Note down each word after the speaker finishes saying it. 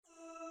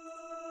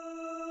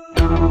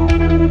Welcome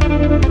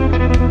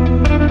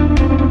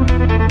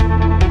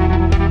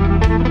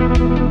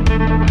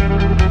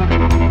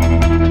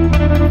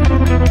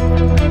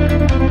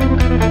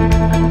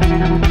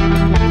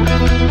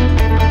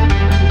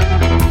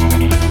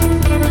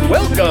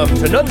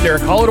to None Dare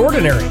Call It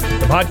Ordinary,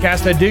 the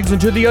podcast that digs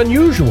into the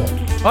unusual,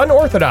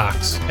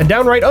 unorthodox, and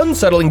downright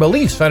unsettling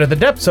beliefs found at the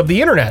depths of the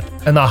internet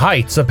and the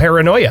heights of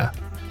paranoia.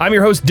 I'm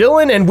your host,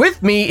 Dylan, and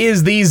with me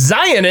is the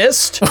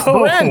Zionist,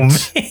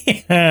 Brent.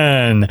 Oh,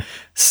 man.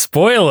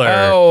 Spoiler.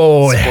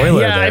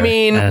 Spoiler yeah, there. I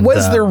mean, And,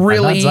 was there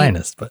really... I'm not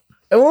Zionist, but...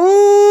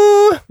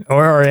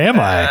 Or am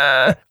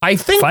I? I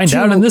think Find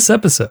out in this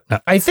episode. No.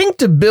 I think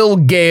to Bill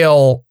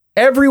Gale,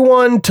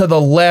 everyone to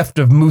the left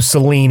of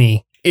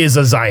Mussolini is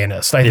a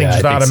Zionist. I think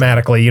just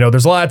automatically, so. You know,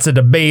 there's lots of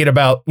debate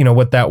about, you know,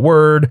 what that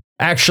word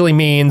actually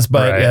means.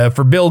 But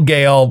for Bill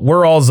Gale,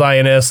 we're all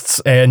Zionists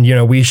and, you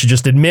know, we should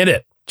just admit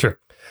it. Sure.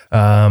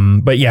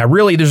 But yeah,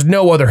 really, there's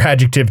no other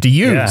adjective to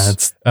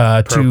use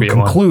to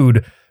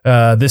conclude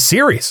this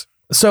series.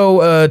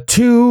 So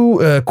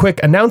two quick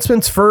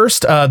announcements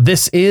first.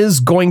 This is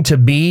going to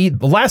be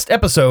the last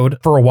episode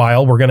for a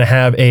while. We're going to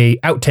have a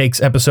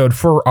outtakes episode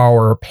for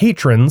our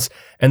patrons,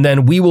 and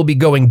then we will be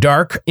going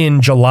dark in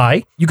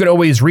July. You can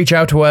always reach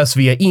out to us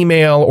via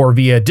email or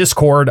via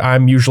Discord.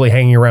 I'm usually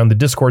hanging around the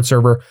Discord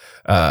server,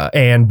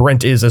 and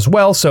Brent is as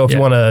well. So if you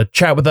want to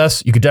chat with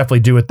us, you could definitely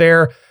do it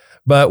there.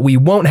 But we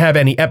won't have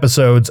any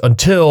episodes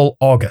until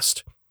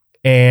August.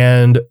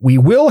 And we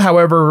will,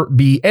 however,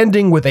 be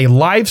ending with a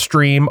live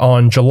stream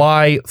on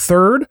July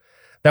 3rd.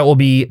 That will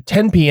be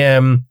 10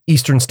 p.m.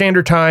 Eastern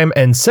Standard Time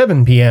and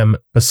 7 p.m.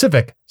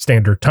 Pacific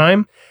Standard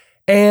Time.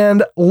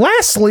 And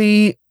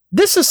lastly,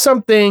 this is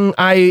something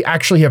I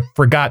actually have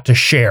forgot to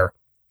share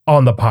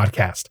on the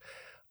podcast.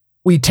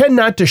 We tend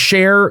not to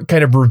share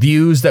kind of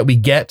reviews that we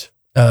get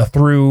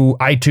through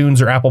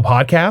iTunes or Apple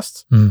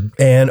Podcasts.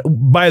 And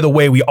by the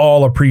way, we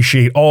all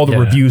appreciate all the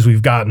reviews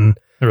we've gotten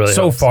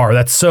so far.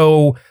 That's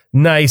so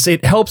nice.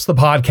 It helps the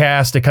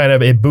podcast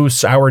to it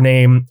boosts our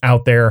name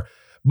out there,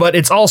 but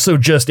it's also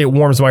just, it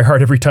warms my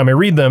heart every time I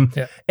read them.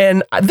 Yeah.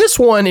 And this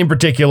one in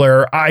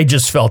particular, I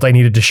just felt I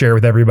needed to share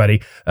with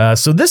everybody.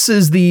 So this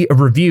is the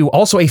review,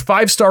 also a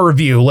 5-star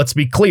review, let's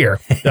be clear,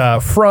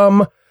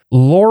 from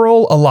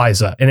Laurel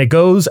Eliza. And it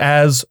goes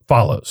as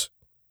follows.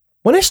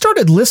 When I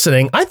started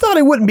listening, I thought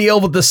I wouldn't be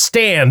able to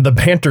stand the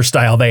banter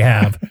style they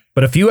have.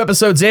 But a few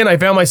episodes in, I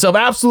found myself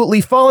absolutely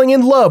falling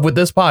in love with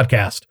this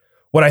podcast.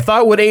 What I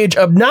thought would age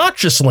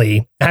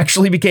obnoxiously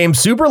actually became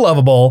super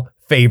lovable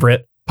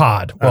favorite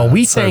pod. Well,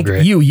 we thank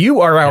you.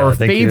 You are our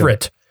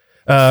favorite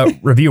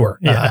reviewer.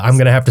 I'm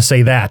going to have to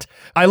say that.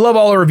 I love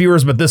all the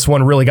reviewers, but this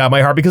one really got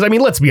my heart because, I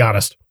mean, let's be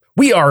honest.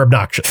 We are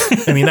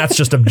obnoxious. I mean, that's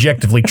just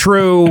objectively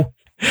true.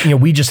 You know,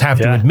 we just have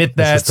to admit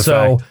that.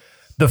 So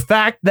the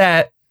fact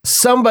that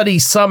somebody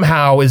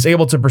somehow is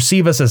able to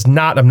perceive us as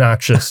not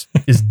obnoxious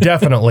is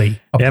definitely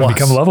a plus.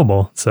 Become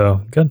lovable.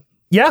 So good.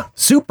 Yeah,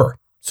 super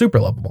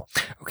lovable.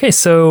 Okay,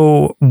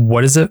 so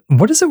what is it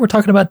we're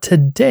talking about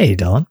today,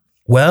 Dylan?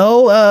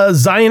 Well,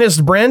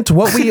 Zionist Brent,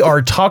 what we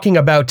are talking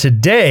about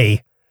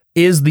today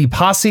is the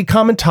Posse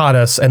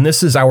Comitatus, and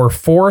this is our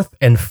fourth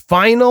and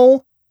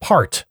final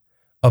part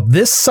of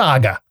this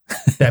saga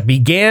that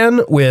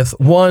began with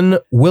one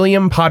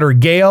William Potter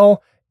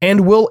Gale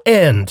and will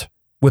end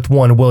with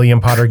one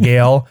William Potter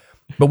Gale.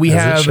 But we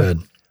But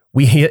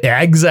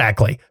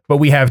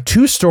we have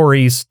two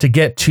stories to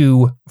get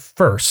to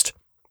first.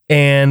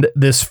 And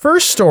this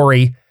first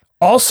story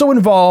also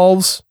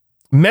involves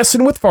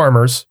messing with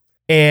farmers,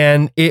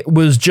 and it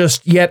was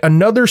just yet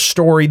another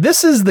story.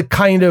 This is the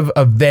kind of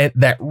event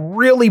that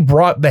really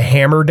brought the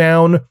hammer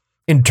down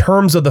in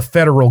terms of the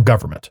federal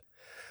government.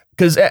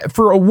 Because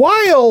for a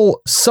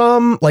while,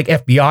 some like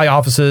FBI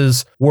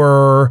offices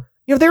were,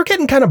 you know, they were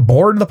getting kind of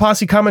bored of the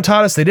Posse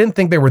Comitatus. They didn't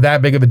think they were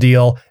that big of a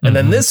deal. And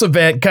then this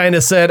event kind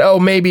of said, oh,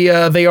 maybe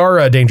they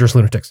are dangerous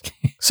lunatics.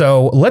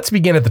 So let's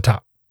begin at the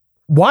top.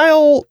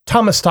 While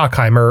Thomas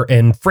Stockheimer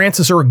and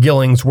Francis Earl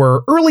Gillings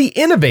were early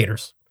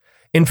innovators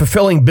in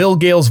fulfilling Bill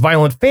Gale's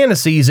violent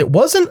fantasies, it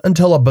wasn't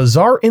until a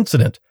bizarre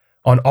incident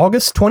on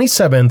August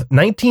 27th,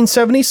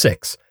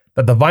 1976,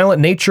 that the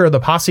violent nature of the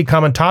Posse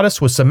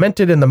Comitatus was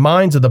cemented in the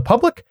minds of the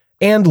public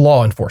and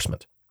law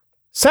enforcement.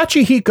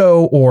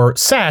 Sachihiko, or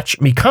Satch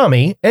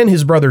Mikami, and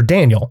his brother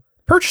Daniel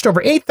purchased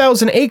over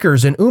 8,000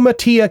 acres in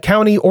Umatilla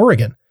County,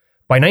 Oregon.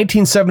 By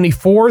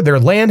 1974, their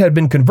land had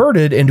been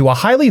converted into a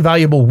highly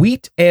valuable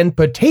wheat and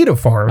potato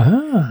farm.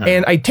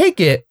 And I take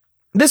it,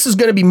 this is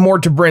going to be more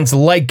to Brent's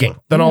liking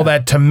than all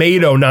that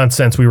tomato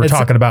nonsense we were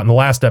talking about in the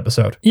last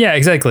episode. Yeah,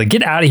 exactly.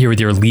 Get out of here with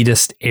your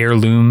elitist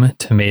heirloom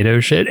tomato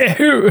shit.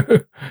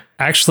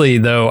 Actually,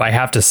 though, I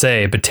have to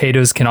say,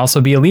 potatoes can also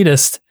be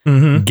elitist.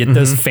 Get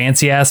those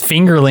fancy ass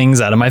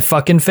fingerlings out of my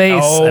fucking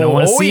face. I don't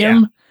want to see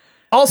them.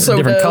 Also,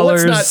 different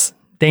colors,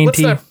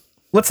 dainty.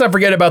 Let's not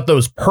forget about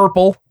those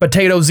purple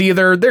potatoes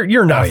either.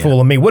 You're not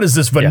fooling me. What is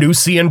this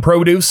Venusian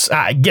produce?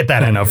 Get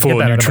that out.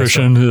 Full of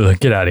nutrition.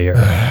 Get out of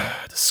here.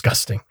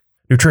 Disgusting.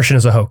 Nutrition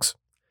is a hoax.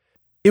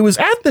 It was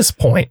at this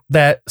point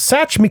that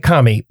Satch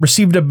Mikami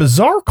received a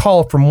bizarre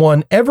call from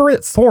one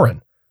Everett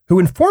Thorin, who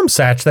informed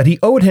Satch that he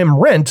owed him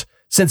rent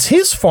since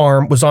his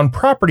farm was on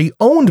property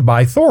owned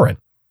by Thorin.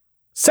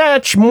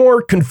 Satch,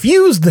 more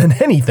confused than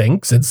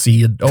anything, since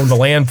he had owned the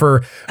land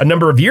for a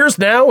number of years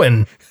now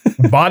and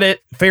bought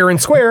it fair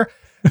and square,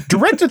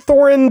 directed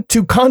Thorin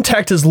to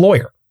contact his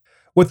lawyer.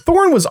 What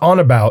Thorin was on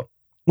about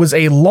was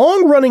a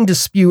long-running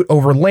dispute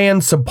over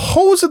land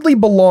supposedly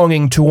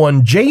belonging to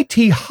one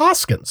J.T.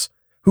 Hoskins,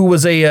 who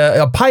was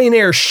a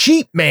pioneer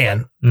sheep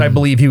man. I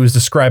believe he was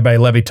described by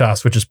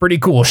Levitas, which is pretty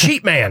cool.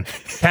 Sheep man,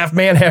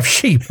 half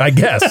sheep, I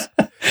guess.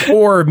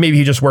 Or maybe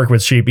he just worked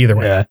with sheep, either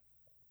way. Yeah.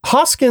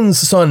 Hoskins'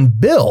 son,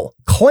 Bill,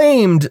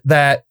 claimed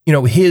that,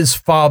 his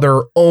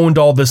father owned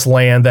all this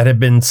land that had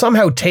been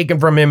somehow taken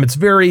from him. It's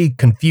very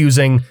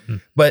confusing,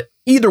 but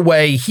either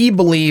way, he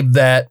believed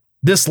that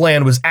this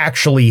land was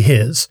actually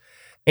his.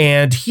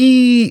 And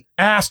he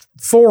asked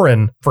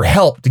Thorin for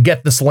help to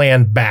get this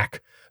land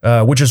back,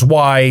 which is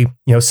why,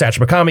 Satch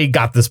Mikami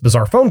got this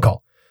bizarre phone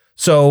call.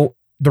 So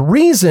the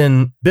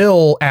reason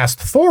Bill asked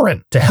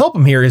Thorin to help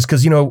him here is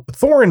because,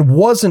 Thorin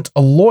wasn't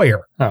a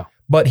lawyer. Oh.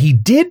 But he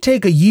did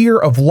take a year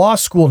of law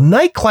school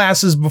night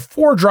classes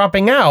before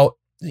dropping out.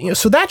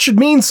 So that should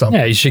mean something.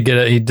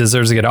 Yeah, he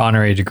deserves to get an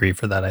honorary degree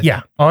for that, I think.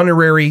 Yeah,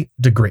 honorary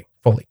degree,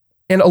 fully.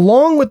 And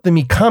along with the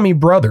Mikami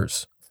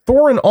brothers,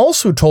 Thorin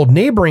also told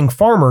neighboring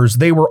farmers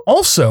they were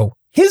also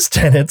his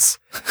tenants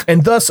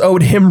and thus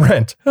owed him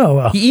rent. Oh,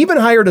 wow. He even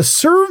hired a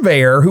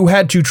surveyor who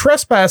had to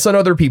trespass on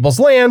other people's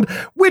land,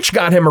 which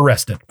got him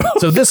arrested.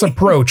 So this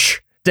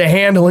approach to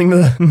handling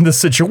the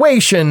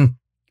situation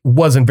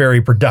wasn't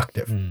very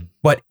productive.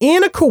 But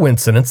in a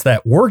coincidence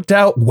that worked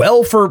out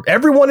well for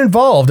everyone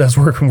involved, as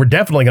we're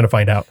definitely going to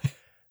find out,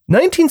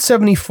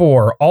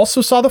 1974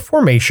 also saw the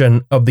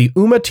formation of the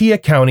Umatilla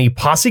County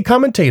Posse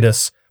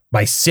Comitatus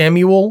by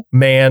Samuel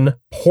Mann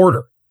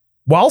Porter.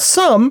 While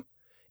some,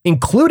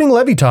 including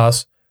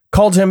Levitas,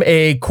 called him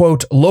a,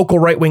 quote, local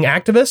right-wing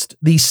activist,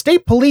 the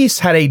state police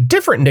had a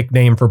different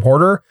nickname for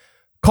Porter,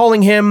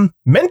 calling him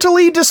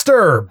mentally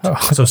disturbed.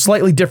 So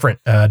slightly different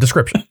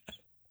description.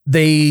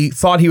 They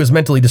thought he was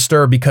mentally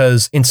disturbed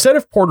because instead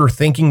of Porter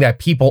thinking that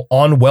people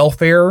on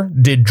welfare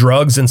did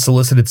drugs and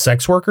solicited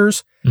sex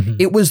workers,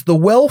 it was the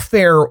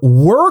welfare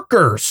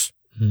workers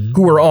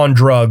who were on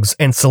drugs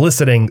and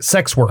soliciting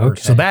sex workers.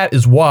 Okay. So that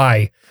is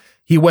why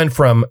he went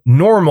from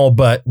normal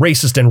but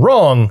racist and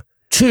wrong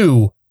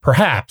to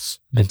perhaps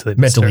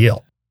mentally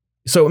ill.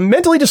 So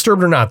mentally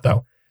disturbed or not,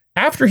 though,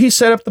 after he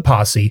set up the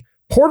posse,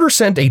 Porter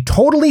sent a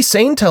totally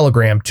sane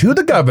telegram to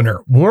the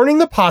governor warning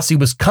the posse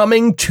was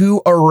coming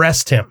to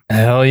arrest him.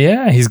 Hell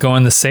yeah. He's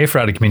going the safe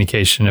route of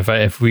communication.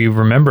 If we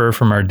remember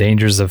from our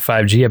Dangers of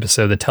 5G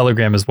episode, the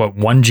telegram is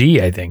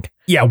 1G, I think.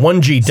 Yeah,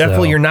 1G.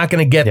 Definitely you're not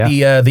going to get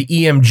the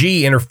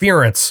EMG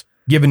interference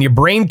giving you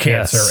brain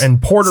cancer. Yes.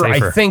 And Porter,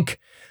 safer.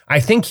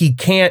 I think he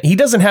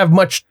doesn't have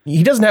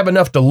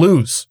enough to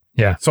lose.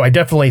 Yeah. So I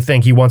definitely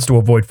think he wants to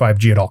avoid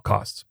 5G at all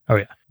costs. Oh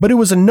yeah. But it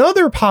was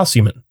another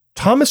posseman,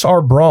 Thomas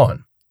R.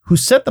 Braun, who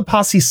set the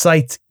posse's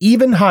sights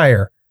even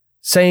higher,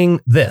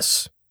 saying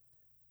this: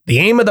 the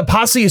aim of the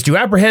posse is to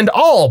apprehend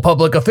all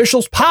public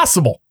officials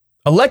possible,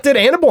 elected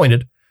and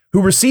appointed,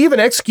 who receive and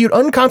execute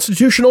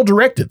unconstitutional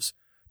directives,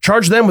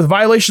 charge them with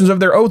violations of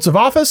their oaths of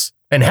office,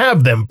 and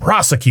have them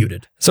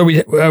prosecuted. So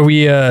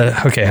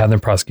have them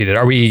prosecuted.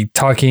 Are we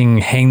talking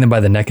hang them by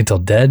the neck until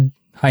dead?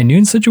 High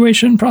noon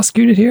situation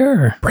prosecuted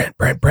here?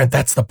 Or? Brent,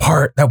 that's the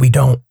part that we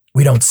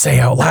don't say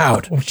out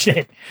loud. Oh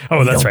shit.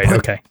 Oh, that's right.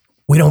 Okay.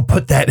 We don't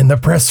put that in the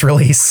press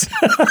release.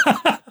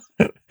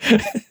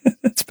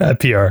 That's bad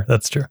PR.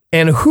 That's true.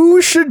 And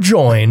who should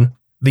join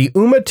the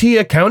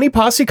Umatilla County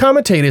Posse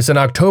Comitatus in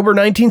October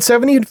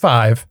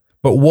 1975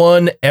 but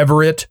one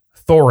Everett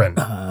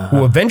Thorin,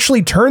 who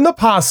eventually turned the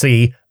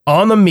posse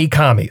on the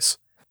Mikamis.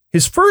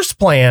 His first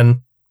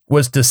plan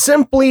was to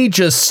simply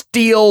just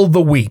steal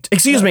the wheat.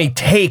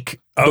 Take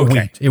the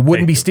wheat. It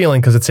wouldn't be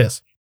stealing because it's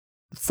his.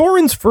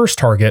 Thorin's first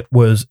target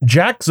was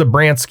Jack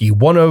Zabransky,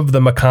 one of the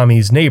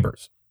Mikami's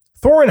neighbors.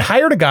 Thorin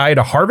hired a guy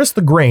to harvest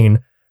the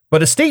grain,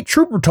 but a state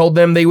trooper told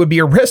them they would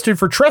be arrested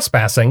for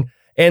trespassing,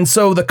 and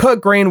so the cut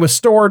grain was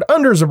stored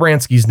under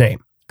Zabransky's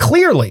name.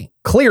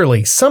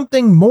 Clearly,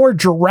 something more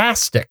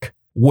drastic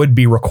would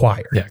be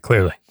required. Yeah,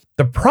 clearly.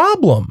 The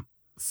problem,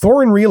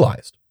 Thorin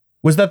realized,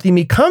 was that the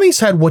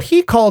Mikamis had what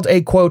he called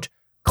a, quote,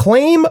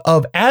 claim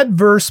of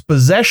adverse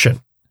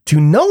possession. To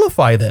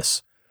nullify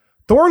this,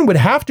 Thorin would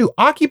have to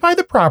occupy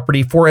the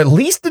property for at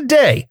least a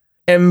day,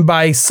 and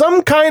by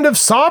some kind of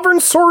sovereign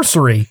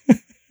sorcery,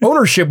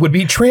 ownership would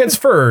be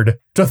transferred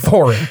to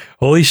Thorin.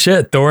 Holy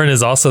shit, Thorin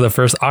is also the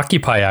first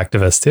Occupy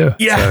activist, too.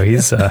 Yeah. So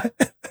he's he's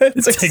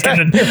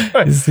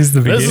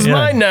the beginning. This is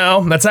mine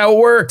now. That's how it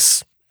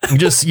works.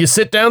 You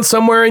sit down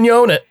somewhere and you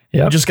own it.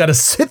 Yep. You just got to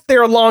sit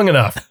there long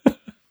enough.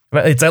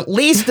 It's at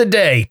least a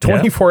day,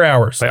 24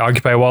 hours. By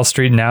Occupy Wall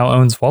Street now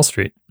owns Wall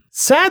Street.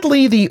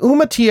 Sadly, the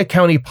Umatilla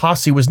County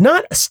posse was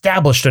not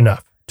established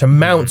enough to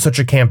mount such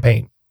a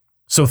campaign.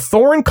 So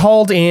Thorin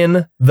called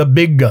in the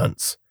big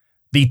guns,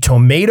 the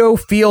tomato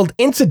field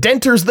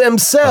incidenters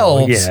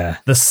themselves,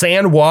 the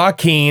San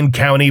Joaquin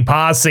County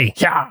Posse.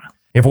 Yeah.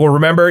 If we'll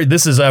remember,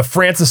 this is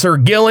Francis R.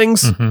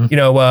 Gillings,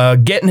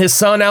 getting his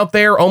son out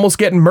there, almost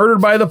getting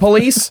murdered by the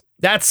police.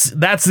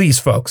 That's these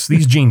folks,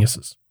 these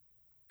geniuses.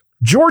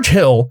 George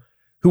Hill,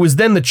 who was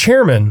then the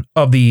chairman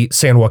of the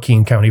San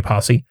Joaquin County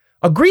Posse,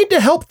 agreed to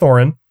help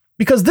Thoren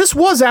because this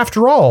was,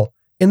 after all,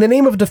 in the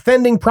name of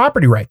defending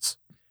property rights.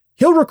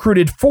 Hill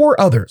recruited 4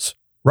 others: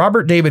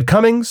 Robert David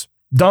Cummings,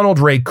 Donald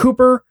Ray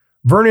Cooper,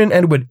 Vernon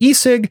Edward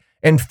Esig,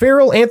 and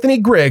Farrell Anthony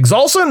Griggs,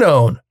 also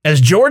known as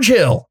George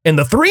Hill, in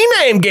the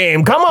 3-Name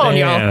Game. Come on,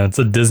 y'all. Yeah, it's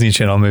a Disney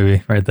Channel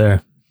movie right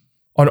there.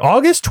 On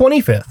August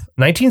 25th,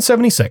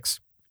 1976,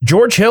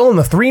 George Hill and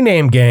the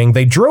 3-Name Gang,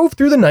 they drove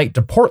through the night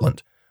to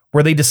Portland,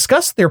 where they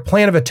discussed their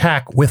plan of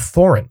attack with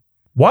Thoren.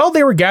 While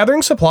they were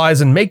gathering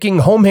supplies and making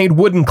homemade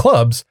wooden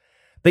clubs,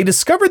 they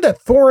discovered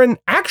that Thoren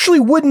actually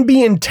wouldn't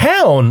be in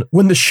town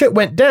when the shit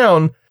went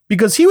down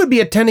because he would be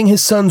attending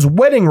his son's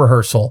wedding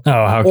rehearsal. Oh,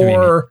 how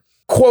convenient. Or,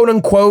 quote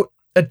unquote,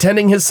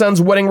 attending his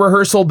son's wedding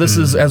rehearsal. This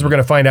is, as we're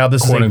going to find out,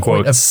 this quote is a unquote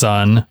point of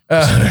son.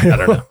 I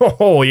don't know.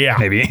 Oh, yeah.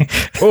 Maybe.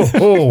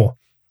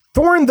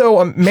 Thoren,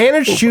 though,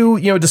 managed to,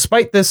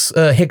 despite this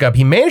hiccup,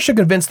 he managed to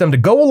convince them to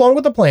go along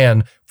with the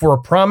plan for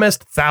a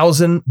promised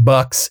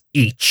 $1,000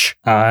 each.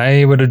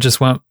 I would have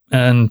just went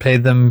and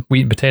paid them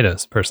wheat and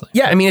potatoes, personally.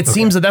 Yeah, I mean, it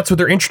seems that that's what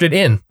they're interested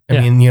in.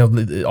 I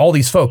mean, all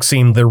these folks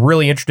seem they're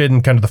really interested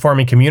in kind of the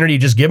farming community.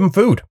 Just give them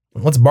food.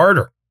 Let's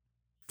barter.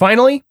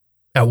 Finally,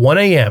 at 1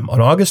 a.m.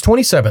 on August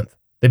 27th,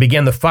 they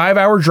began the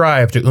 5-hour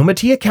drive to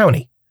Umatilla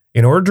County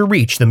in order to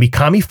reach the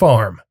Mikami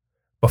farm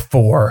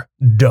before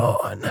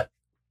dawn.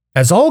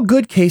 As all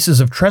good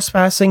cases of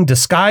trespassing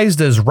disguised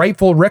as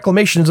rightful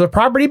reclamations of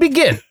property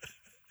begin,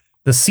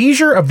 the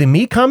seizure of the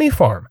Mikami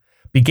farm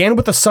began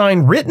with a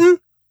sign written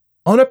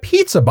on a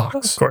pizza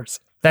box. Of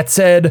course. That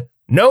said,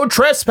 "No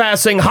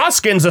trespassing,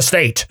 Hoskins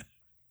Estate."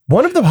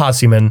 One of the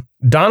possemen,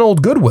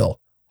 Donald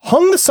Goodwill,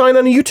 hung the sign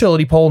on a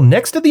utility pole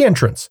next to the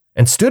entrance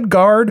and stood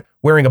guard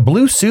wearing a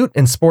blue suit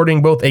and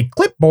sporting both a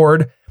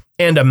clipboard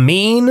and a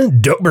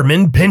mean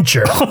Doberman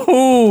pinscher.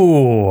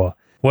 Oh,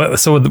 what?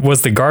 So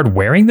was the guard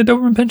wearing the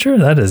Doberman pinscher?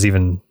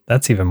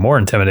 That's even more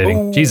intimidating.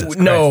 Oh, Jesus Christ.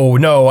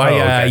 No.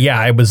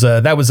 I was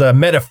that was a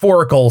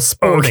metaphorical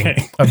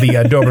sporting of the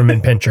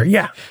Doberman pinscher.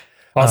 Yeah.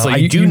 Also,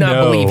 I do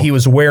not believe he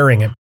was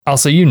wearing it.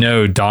 Also,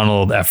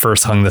 Donald at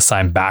first hung the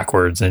sign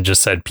backwards and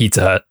just said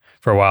Pizza Hut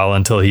for a while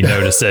until he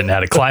noticed it and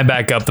had to climb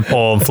back up the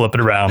pole and flip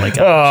it around. Like,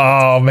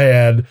 oh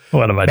man,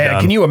 what have I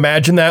done? Can you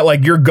imagine that?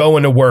 Like, you're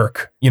going to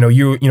work.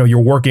 You're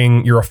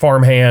working. You're a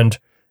farmhand.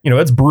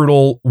 It's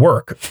brutal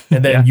work,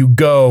 and then you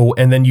go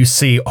and then you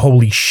see,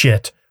 holy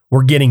shit,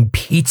 we're getting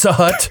Pizza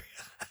Hut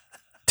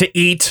to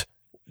eat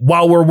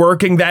while we're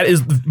working. That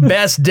is the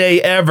best day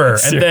ever.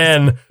 And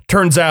then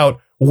turns out,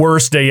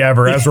 worst day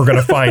ever, as we're going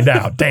to find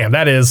out. Damn,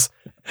 that is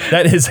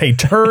a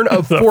turn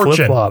of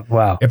fortune.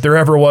 Wow. If there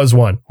ever was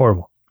one.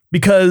 Horrible.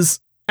 Because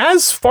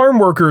as farm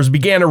workers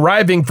began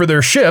arriving for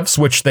their shifts,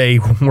 which they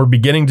were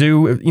beginning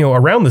to,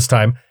 around this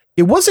time,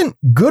 it wasn't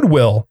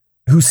Goodwill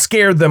who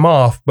scared them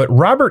off, but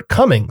Robert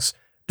Cummings,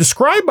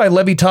 described by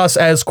Levitas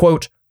as,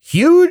 quote,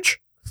 huge,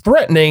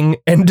 threatening,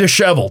 and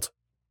disheveled.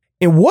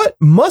 In what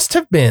must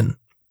have been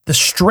the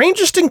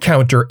strangest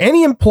encounter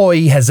any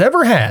employee has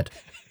ever had,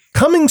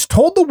 Cummings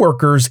told the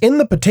workers in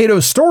the potato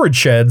storage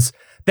sheds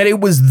that it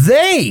was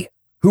they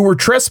who were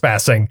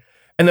trespassing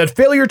and that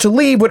failure to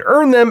leave would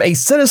earn them a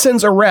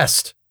citizen's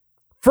arrest.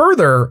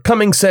 Further,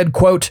 Cummings said,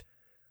 quote,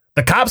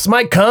 "The cops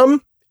might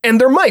come and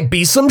there might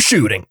be some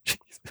shooting."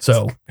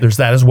 So there's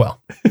that as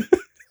well.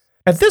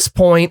 At this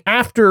point,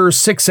 after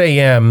 6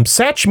 a.m.,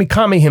 Satch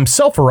Mikami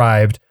himself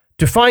arrived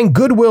to find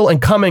Goodwill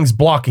and Cummings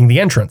blocking the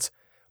entrance.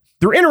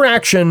 Their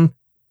interaction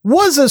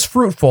was as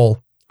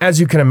fruitful as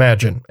you can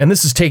imagine, and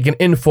this is taken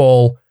in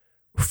full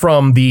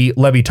from the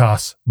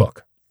Levitas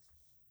book.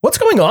 "What's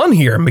going on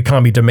here?"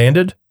 Mikami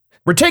demanded.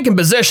 "We're taking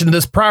possession of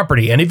this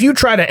property, and if you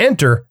try to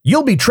enter,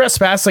 you'll be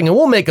trespassing and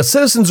we'll make a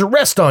citizen's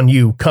arrest on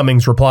you,"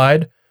 Cummings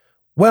replied.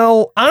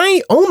 "Well,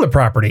 I own the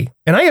property,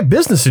 and I have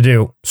business to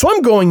do, so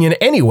I'm going in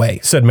anyway,"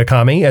 said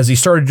Mikami as he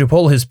started to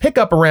pull his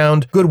pickup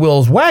around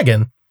Goodwill's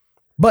wagon.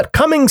 But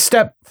Cummings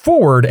stepped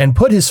forward and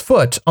put his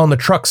foot on the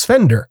truck's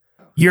fender.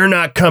 "You're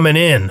not coming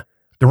in.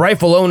 The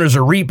rifle owners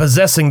are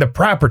repossessing the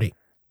property."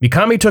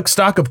 Mikami took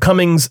stock of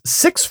Cummings'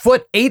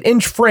 6-foot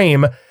 8-inch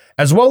frame,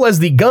 as well as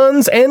the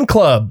guns and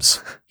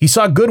clubs. He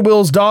saw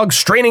Goodwill's dogs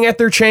straining at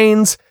their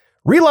chains.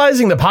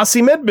 Realizing the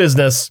posse meant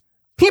business,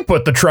 he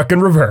put the truck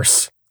in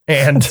reverse.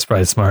 And that's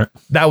probably smart.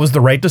 That was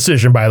the right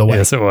decision, by the way.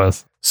 Yes, it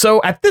was.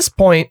 So at this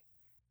point,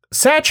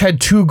 Satch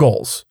had 2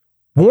 goals: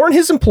 warn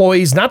his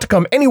employees not to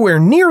come anywhere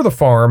near the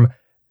farm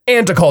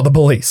and to call the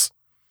police.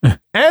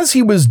 As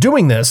he was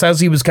doing this, as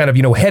he was kind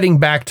of, heading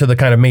back to the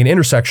kind of main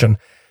intersection,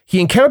 he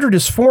encountered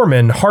his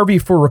foreman, Harvey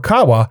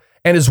Furukawa,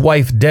 and his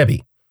wife,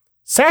 Debbie.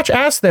 Satch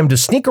asked them to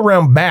sneak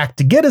around back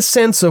to get a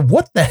sense of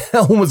what the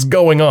hell was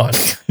going on.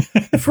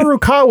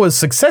 Furukawa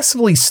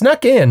successfully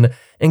snuck in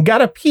and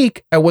got a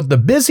peek at what the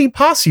busy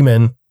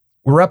possemen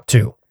were up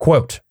to.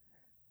 Quote,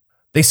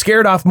 They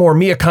scared off more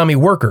Miyakami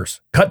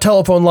workers, cut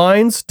telephone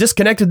lines,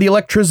 disconnected the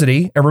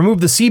electricity, and removed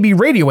the CB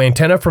radio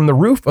antenna from the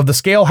roof of the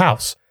scale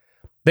house.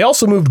 They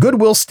also moved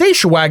Goodwill's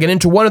station wagon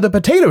into one of the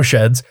potato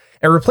sheds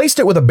and replaced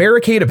it with a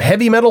barricade of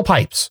heavy metal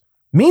pipes.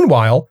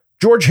 Meanwhile,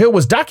 George Hill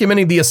was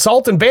documenting the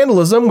assault and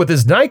vandalism with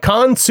his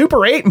Nikon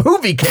Super 8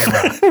 movie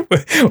camera.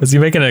 Was he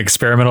making an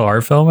experimental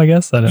art film, I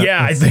guess?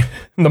 I think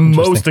the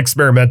most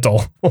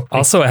experimental.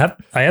 Also,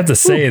 I have to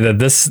say that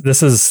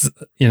this is,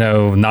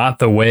 not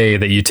the way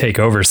that you take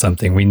over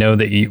something. We know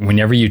that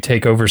whenever you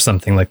take over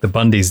something like the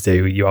Bundys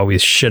do, you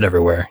always shit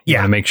everywhere. You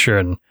want to make sure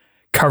and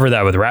cover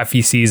that with rat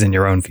feces and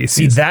your own feces.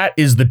 See, that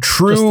is the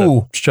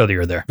true... Just to show that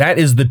you're there. That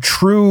is the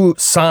true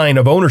sign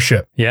of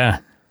ownership. Yeah.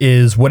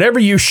 Is whatever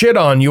you shit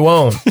on, you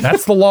own.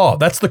 That's the law.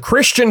 That's the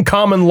Christian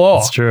common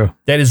law. That's true.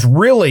 That is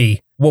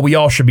really what we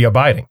all should be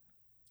abiding.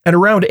 At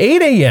around 8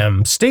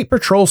 a.m., State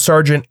Patrol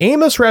Sergeant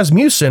Amos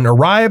Rasmussen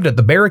arrived at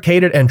the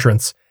barricaded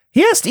entrance.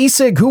 He asked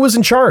Isig who was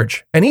in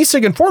charge, and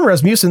Isig informed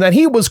Rasmussen that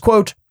he was,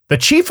 quote, the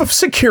chief of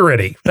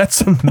security.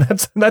 That's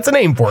a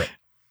name for it.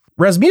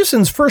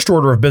 Rasmussen's first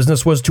order of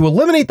business was to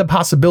eliminate the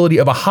possibility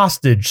of a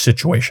hostage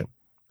situation.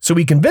 So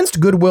he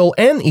convinced Goodwill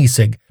and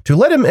Isig to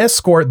let him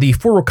escort the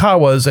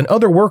Furukawas and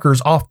other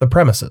workers off the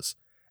premises.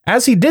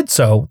 As he did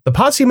so, the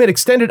posse had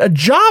extended a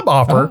job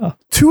offer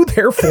to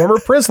their former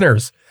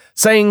prisoners,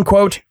 saying,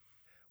 quote,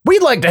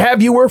 we'd like to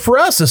have you work for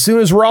us as soon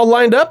as we're all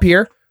lined up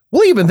here.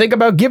 We'll even think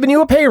about giving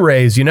you a pay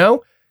raise,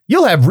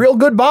 You'll have real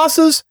good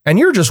bosses, and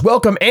you're just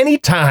welcome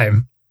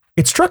anytime.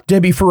 It struck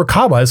Debbie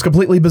Furukawa as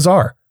completely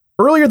bizarre.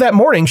 Earlier that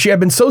morning, she had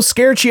been so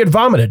scared she had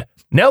vomited.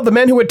 Now the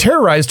men who had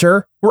terrorized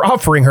her were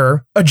offering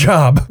her a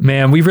job.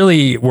 Man, we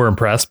really were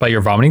impressed by your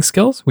vomiting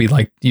skills. We'd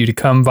like you to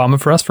come vomit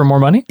for us for more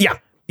money. Yeah.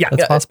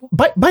 That's possible.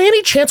 By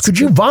any chance, could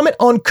you vomit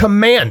on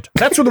command?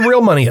 That's where the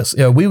real money is.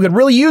 We could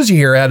really use you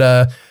here at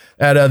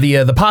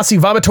the Posse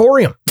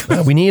Vomitorium.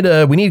 We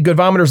need good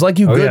vomiters like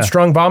you,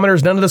 strong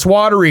vomiters. None of this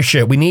watery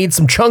shit. We need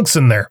some chunks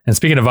in there. And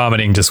speaking of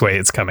vomiting, just wait,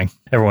 it's coming.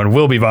 Everyone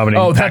will be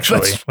vomiting. That's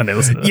when they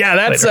listen to this.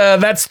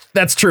 Yeah,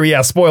 that's true.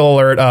 Yeah,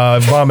 spoiler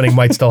alert. Vomiting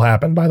might still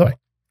happen, by the way.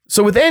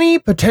 So with any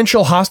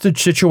potential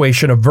hostage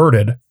situation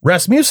averted,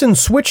 Rasmussen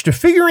switched to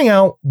figuring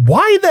out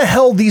why the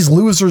hell these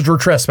losers were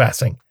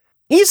trespassing.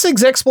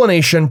 Isig's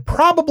explanation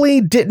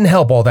probably didn't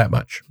help all that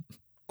much.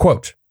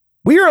 Quote,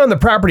 we are on the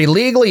property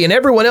legally and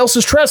everyone else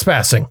is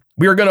trespassing.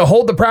 We are going to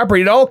hold the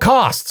property at all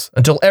costs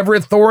until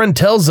Everett Thorin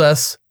tells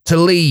us to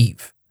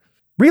leave.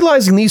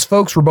 Realizing these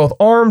folks were both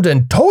armed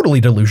and totally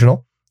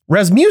delusional,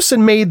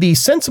 Rasmussen made the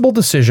sensible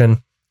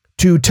decision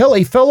to tell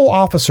a fellow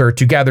officer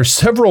to gather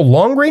several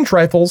long-range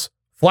rifles,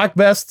 flak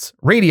vests,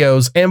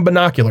 radios, and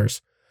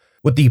binoculars.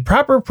 With the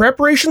proper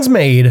preparations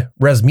made,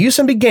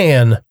 Rasmussen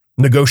began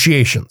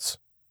negotiations.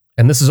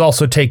 And this is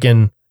also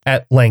taken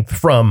at length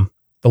from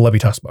the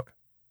Levitas book.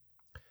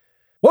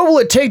 What will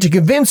it take to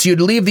convince you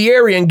to leave the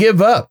area and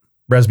give up?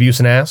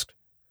 Rasmussen asked.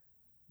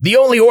 The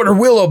only order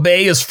we'll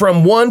obey is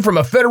one from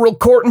a federal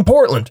court in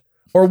Portland,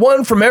 or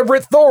one from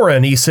Everett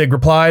Thorin, Isig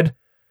replied.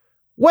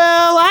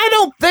 Well, I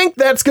don't think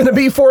that's going to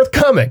be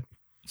forthcoming.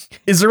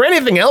 Is there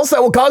anything else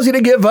that will cause you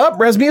to give up?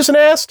 Rasmussen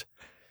asked.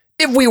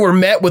 If we were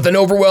met with an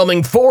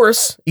overwhelming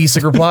force,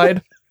 Isig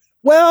replied.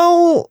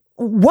 Well,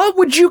 what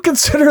would you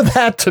consider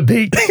that to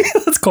be?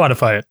 Let's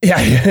quantify it.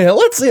 Yeah,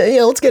 let's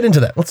get into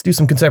that. Let's do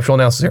some conceptual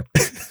analysis here.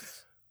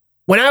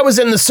 When I was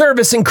in the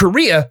service in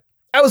Korea,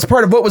 I was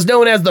part of what was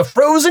known as the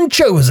Frozen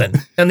Chosen,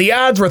 and the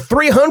odds were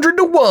 300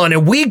 to 1,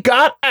 and we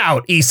got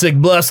out,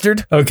 Isig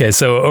blustered. Okay,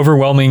 so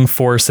overwhelming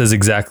force is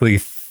exactly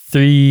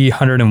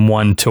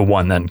 301 to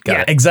 1 then.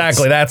 Got it.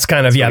 Exactly. That's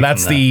kind of,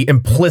 that's the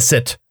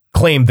implicit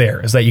claim there,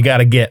 is that you got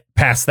to get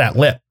past that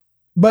lip.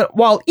 But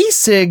while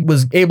Isig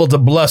was able to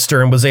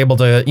bluster and was able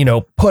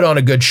to, put on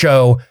a good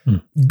show,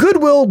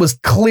 Goodwill was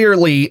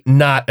clearly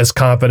not as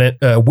confident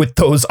with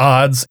those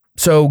odds.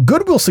 So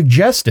Goodwill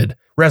suggested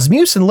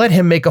Rasmussen let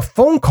him make a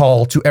phone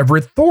call to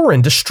Everett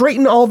Thorin to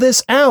straighten all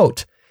this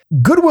out.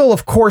 Goodwill,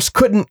 of course,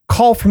 couldn't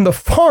call from the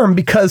farm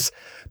because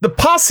the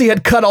posse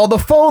had cut all the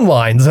phone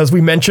lines, as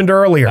we mentioned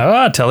earlier.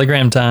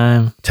 Telegram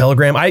time.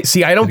 Telegram. I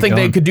don't think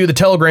they could do the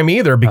telegram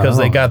either because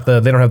they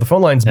don't have the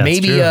phone lines.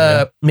 Maybe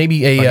a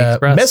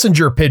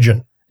messenger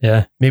pigeon.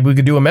 Yeah. Maybe we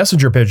could do a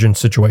messenger pigeon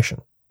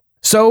situation.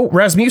 So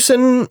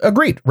Rasmussen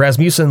agreed.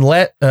 Rasmussen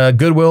let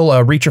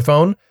Goodwill reach a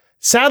phone.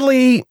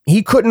 Sadly,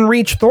 he couldn't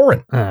reach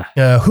Thorin,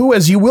 who,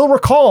 as you will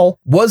recall,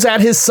 was at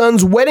his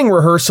son's wedding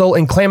rehearsal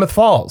in Klamath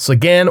Falls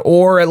again,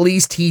 or at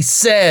least he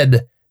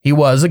said he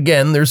was.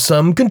 Again, there's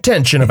some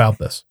contention about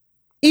this.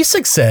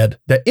 Isig said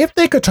that if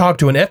they could talk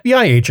to an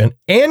FBI agent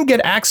and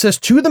get access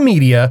to the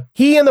media,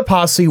 he and the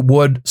posse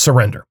would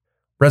surrender.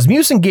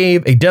 Rasmussen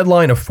gave a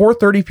deadline of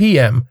 4:30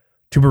 p.m.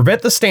 to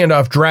prevent the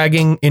standoff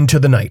dragging into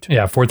the night.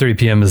 Yeah, 4:30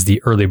 p.m. is the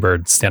early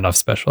bird standoff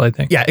special, I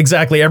think. Yeah,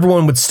 exactly.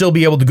 Everyone would still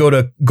be able to go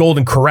to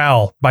Golden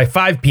Corral by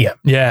 5 p.m.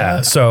 Yeah.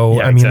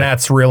 Exactly.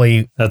 That's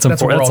really that's what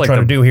we're all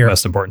trying to do here.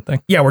 Most important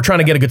thing. Yeah, we're trying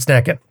to get a good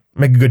snack in.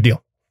 Make a good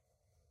deal.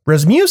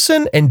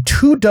 Rasmussen and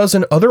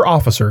 24 other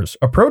officers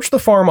approached the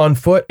farm on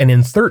foot and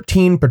in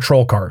 13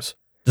 patrol cars.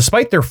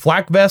 Despite their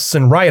flak vests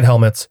and riot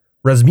helmets,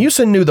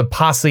 Rasmussen knew the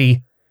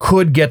posse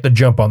could get the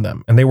jump on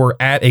them, and they were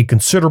at a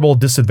considerable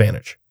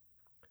disadvantage.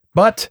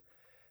 But,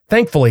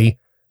 thankfully,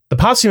 the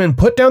possemen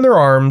put down their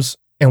arms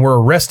and were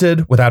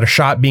arrested without a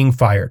shot being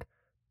fired.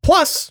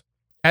 Plus,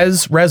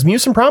 as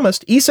Rasmussen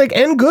promised, Isig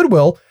and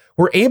Goodwill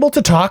were able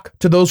to talk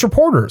to those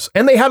reporters,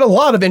 and they had a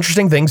lot of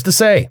interesting things to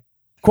say.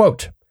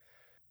 Quote,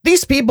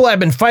 "These people have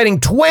been fighting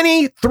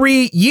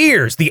 23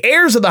 years, the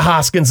heirs of the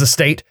Hoskins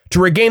estate,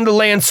 to regain the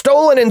land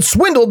stolen and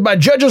swindled by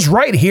judges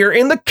right here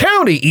in the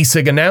county,"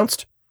 Isig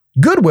announced.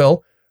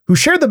 Goodwill, who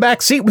shared the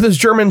back seat with his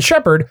German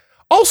Shepherd,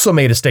 also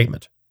made a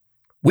statement.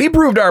 "We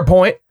proved our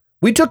point.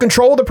 We took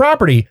control of the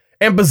property,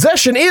 and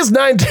possession is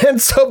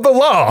 9/10 of the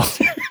law."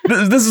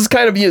 This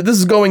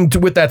is going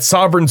with that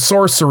sovereign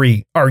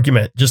sorcery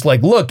argument. Just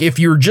like, look, if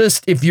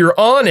you're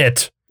on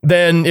it,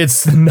 then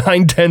it's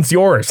 9/10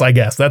 yours, I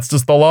guess. That's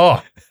just the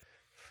law.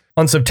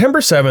 On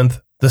September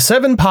 7th, the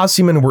 7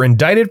 possemen were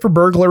indicted for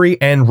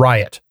burglary and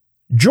riot.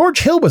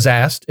 George Hill was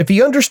asked if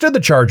he understood the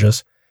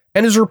charges,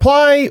 and his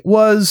reply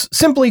was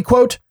simply,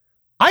 quote,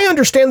 "I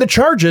understand the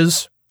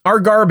charges are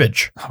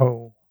garbage."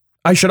 Oh.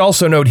 I should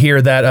also note here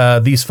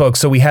that these folks,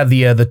 so we had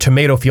the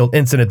tomato field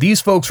incident.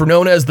 These folks were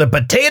known as the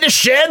Potato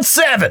Shed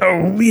 7.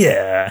 Oh,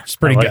 yeah. It's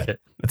pretty good.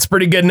 It's a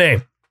pretty good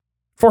name.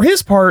 For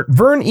his part,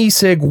 Vern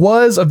Isig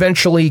was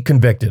eventually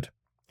convicted.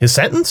 His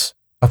sentence?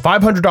 A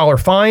 $500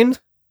 fine,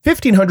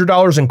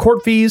 $1,500 in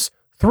court fees,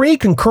 3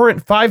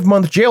 concurrent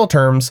 5-month jail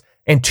terms,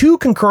 and 2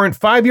 concurrent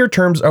 5-year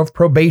terms of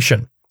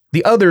probation.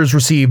 The others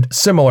received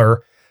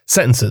similar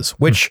sentences,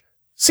 which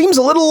seems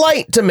a little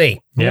light to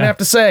me. I'm gonna have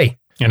to say.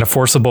 And a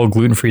forcible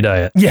gluten-free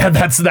diet. Yeah,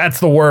 that's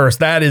the worst.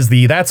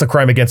 That's a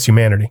crime against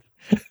humanity.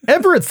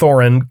 Everett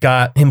Thorin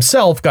got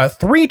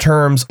 3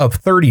 terms of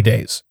 30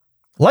 days.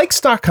 Like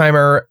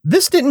Stockheimer,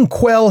 this didn't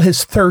quell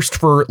his thirst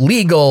for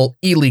legal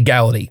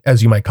illegality,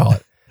 as you might call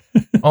it.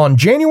 On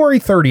January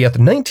 30th,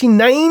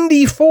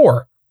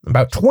 1994,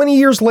 about 20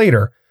 years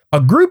later,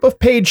 a group of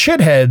paid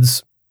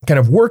shitheads kind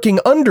of working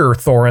under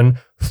Thorin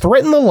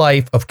threatened the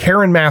life of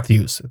Karen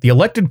Matthews, the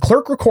elected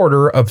clerk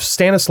recorder of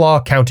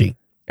Stanislaus County.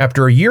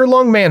 After a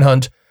year-long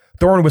manhunt,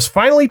 Thorin was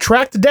finally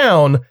tracked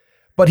down,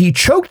 but he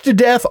choked to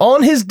death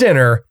on his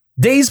dinner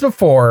days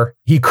before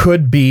he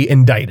could be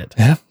indicted.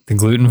 Yeah, the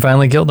gluten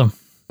finally killed him.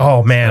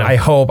 Oh man, I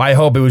hope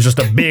it was just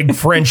a big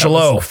French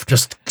loaf.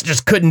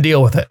 Just couldn't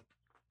deal with it.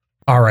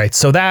 All right,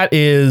 so that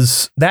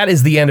is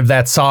the end of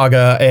that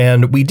saga,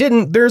 and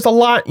there's a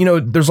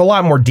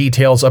lot more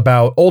details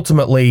about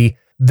ultimately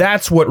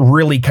that's what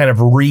really kind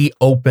of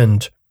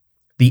reopened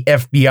the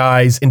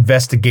FBI's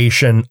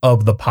investigation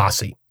of the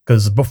posse.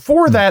 Because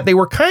before that, they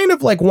were kind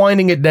of like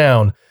winding it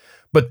down.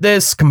 But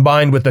this,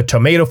 combined with the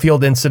tomato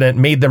field incident,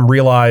 made them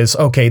realize,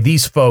 okay,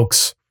 these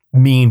folks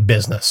mean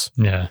business.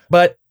 Yeah.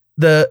 But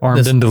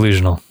armed and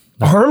delusional.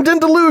 Armed and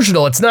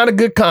delusional. It's not a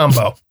good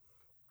combo.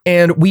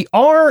 And we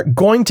are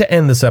going to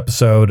end this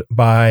episode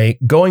by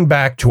going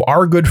back to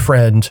our good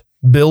friend,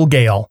 Bill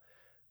Gale.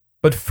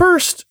 But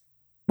first,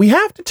 we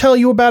have to tell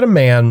you about a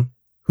man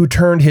who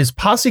turned his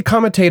posse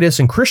comitatus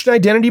and Christian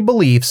identity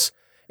beliefs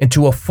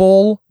into a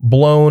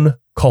full-blown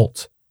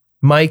cult,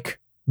 Mike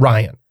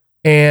Ryan.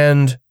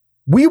 And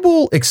we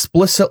will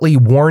explicitly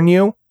warn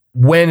you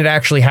when it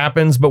actually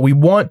happens, but we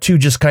want to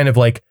just kind of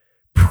like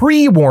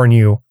pre-warn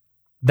you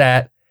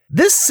that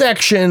this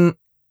section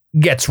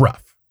gets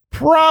rough.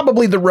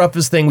 Probably the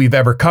roughest thing we've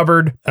ever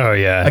covered. Oh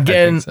yeah.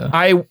 Again,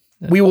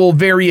 we will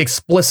very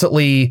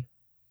explicitly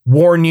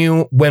warn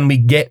you when we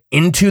get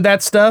into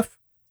that stuff.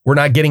 We're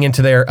not getting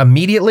into there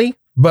immediately,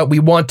 but we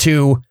want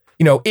to,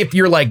 if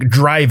you're like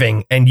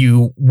driving and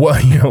you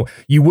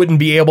wouldn't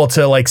be able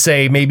to like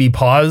say maybe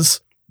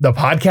pause the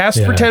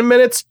podcast for 10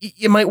 minutes,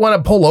 you might want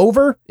to pull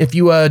over if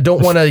you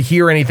don't want to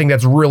hear anything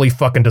that's really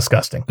fucking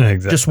disgusting.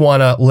 Exactly. Just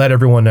want to let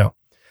everyone know.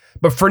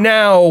 But for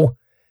now,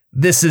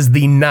 this is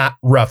the not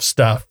rough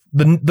stuff,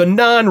 the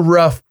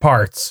non-rough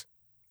parts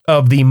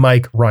of the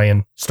Mike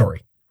Ryan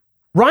story.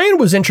 Ryan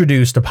was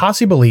introduced to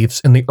posse beliefs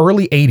in the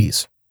early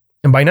 80s,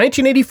 and by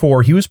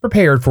 1984, he was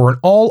prepared for an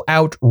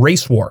all-out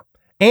race war.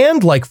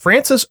 And like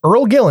Francis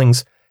Earl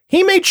Gillings,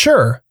 he made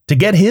sure to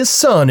get his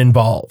son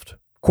involved.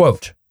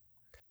 Quote,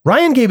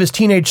 Ryan gave his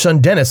teenage son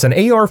Dennis an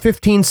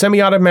AR-15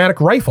 semi-automatic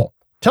rifle,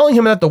 telling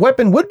him that the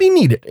weapon would be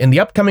needed in the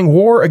upcoming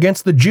war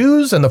against the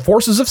Jews and the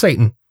forces of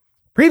Satan.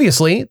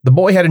 Previously, the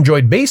boy had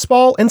enjoyed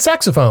baseball and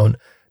saxophone.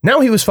 Now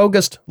he was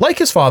focused, like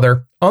his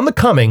father, on the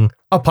coming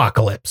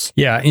apocalypse.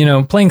 Yeah,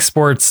 playing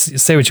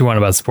sports, say what you want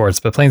about sports,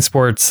 but playing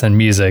sports and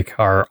music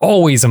are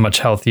always a much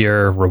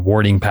healthier,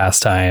 rewarding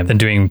pastime than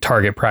doing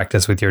target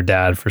practice with your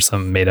dad for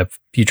some made-up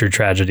future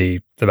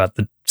tragedy about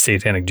the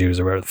satanic Jews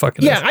or whatever the fuck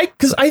it is. Yeah,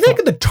 because I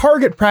think the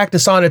target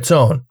practice on its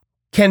own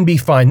can be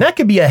fine. That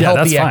could be a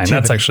healthy activity.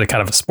 That's actually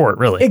kind of a sport,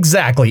 really.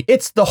 Exactly.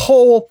 It's the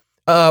whole,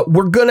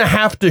 we're going to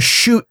have to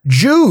shoot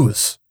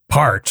Jews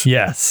part.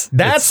 Yes.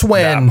 That's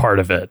when that part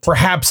of it,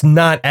 perhaps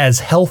not as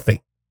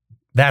healthy.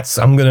 That's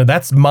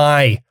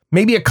my,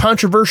 maybe a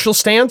controversial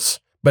stance,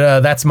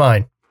 but that's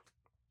mine.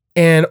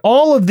 And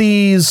all of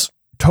these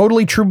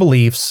totally true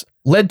beliefs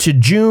led to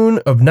June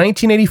of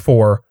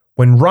 1984,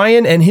 when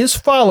Ryan and his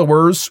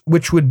followers,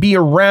 which would be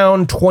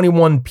around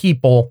 21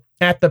 people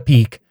at the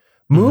peak,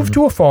 moved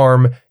to a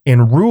farm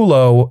in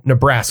Rouleau,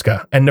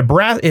 Nebraska. And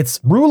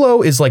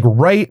Rouleau is like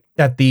right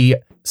at the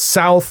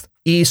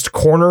southeast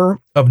corner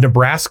of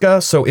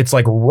Nebraska. So it's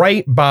like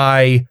right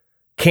by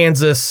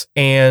Kansas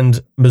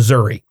and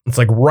Missouri. It's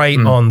like right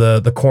on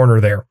the corner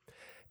there.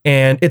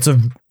 And it's a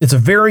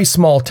very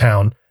small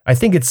town. I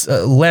think it's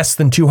less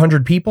than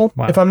 200 people,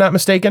 if I'm not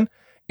mistaken.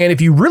 And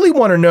if you really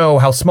want to know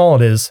how small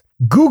it is,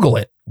 Google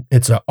it.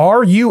 It's a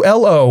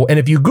RULO. And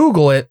if you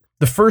Google it,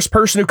 the first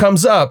person who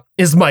comes up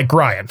is Mike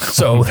Ryan.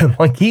 So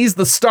like he's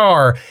the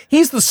star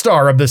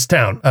of this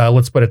town.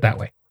 Let's put it that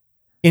way.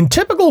 In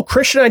typical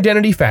Christian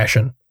identity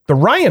fashion, the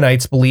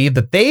Ryanites believed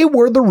that they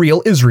were the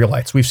real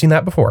Israelites. We've seen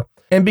that before.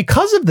 And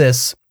because of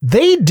this,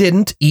 they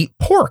didn't eat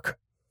pork.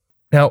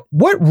 Now,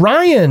 what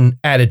Ryan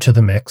added to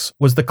the mix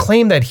was the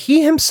claim that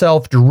he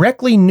himself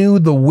directly knew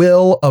the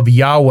will of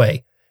Yahweh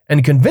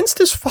and convinced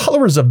his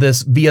followers of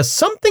this via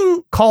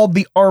something called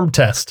the arm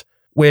test,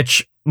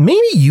 which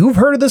maybe you've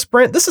heard of this,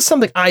 Brent. This is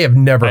something I have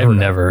never heard of. I've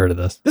never heard of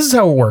this. This is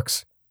how it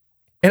works.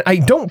 And I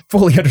don't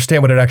fully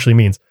understand what it actually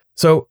means.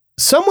 So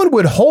someone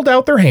would hold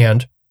out their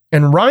hand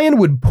and Ryan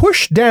would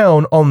push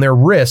down on their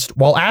wrist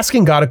while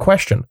asking God a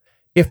question.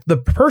 If the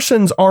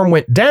person's arm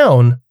went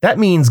down, that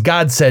means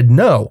God said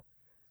no.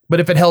 But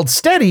if it held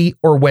steady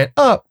or went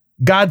up,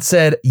 God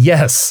said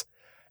yes.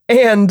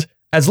 And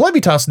as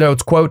Levitas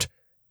notes, quote,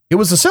 "It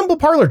was a simple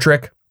parlor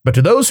trick, but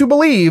to those who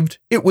believed,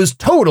 it was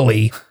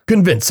totally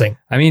convincing."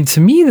 I mean,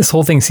 to me, this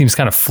whole thing seems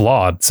kind of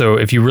flawed. So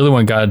if you really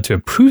want God to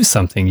approve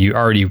something, you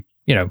already,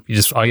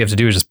 all you have to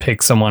do is just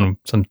pick some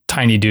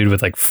tiny dude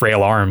with like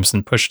frail arms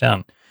and push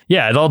down.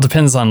 Yeah, it all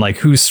depends on like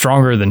who's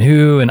stronger than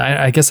who. And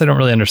I guess I don't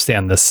really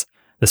understand this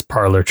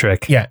parlor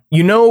trick. Yeah.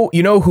 You know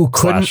who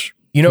couldn't,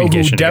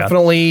 who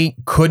definitely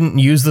couldn't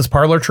use this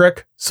parlor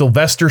trick?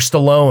 Sylvester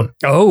Stallone.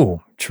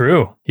 Oh,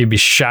 true. He'd be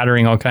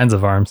shattering all kinds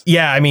of arms.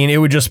 Yeah, I mean, it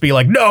would just be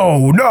like,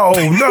 no.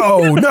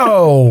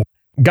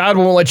 God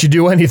won't let you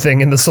do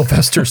anything in the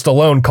Sylvester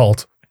Stallone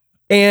cult.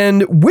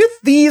 And with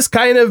these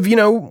kind of,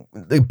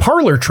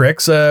 parlor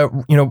tricks, it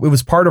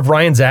was part of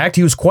Ryan's act.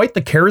 He was quite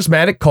the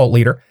charismatic cult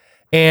leader.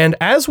 And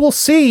as we'll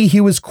see, he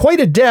was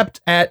quite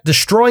adept at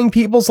destroying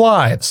people's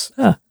lives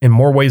in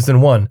more ways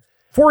than one.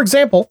 For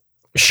example,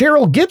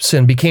 Cheryl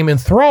Gibson became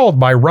enthralled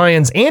by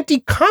Ryan's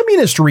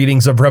anti-communist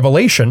readings of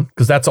Revelation,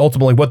 because that's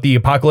ultimately what the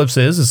apocalypse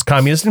is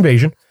communist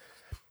invasion.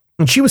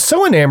 And she was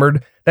so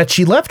enamored that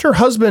she left her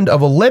husband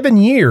of 11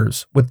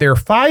 years with their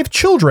 5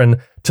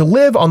 children to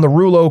live on the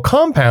Rouleau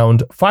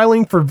compound,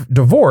 filing for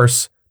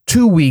divorce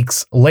 2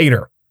 weeks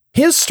later.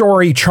 His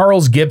story,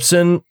 Charles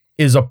Gibson,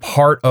 is a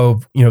part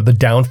of, the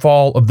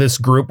downfall of this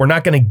group. We're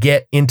not going to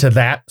get into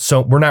that.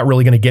 So we're not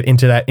really going to get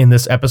into that in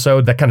this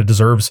episode. That kind of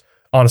deserves,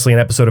 honestly, an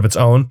episode of its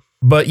own.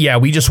 But yeah,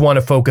 we just want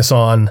to focus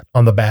on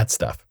the bad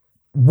stuff.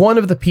 One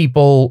of the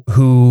people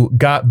who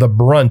got the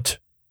brunt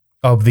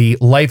of the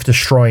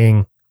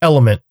life-destroying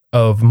element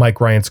of Mike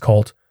Ryan's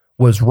cult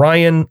was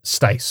Ryan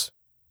Stice.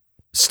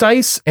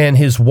 Stice and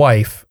his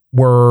wife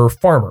were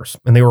farmers,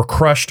 and they were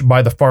crushed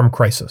by the farm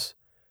crisis.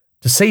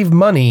 To save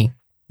money,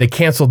 they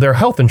canceled their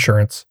health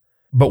insurance,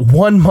 but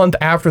 1 month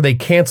after they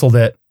canceled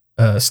it,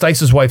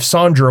 Stice's wife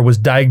Sandra was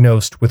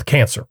diagnosed with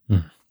cancer.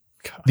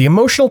 The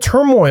emotional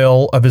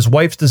turmoil of his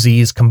wife's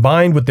disease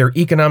combined with their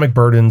economic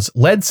burdens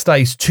led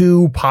Stice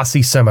to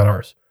posse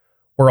seminars,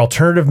 where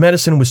alternative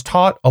medicine was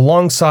taught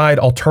alongside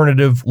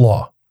alternative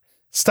law.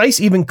 Stice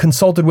even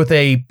consulted with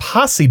a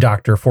posse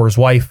doctor for his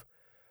wife,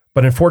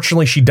 but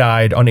unfortunately she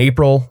died on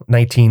April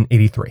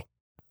 1983.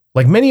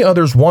 Like many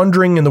others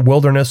wandering in the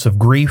wilderness of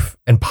grief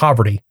and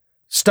poverty,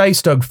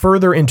 Stice dug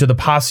further into the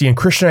posse and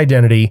Christian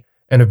identity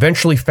and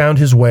eventually found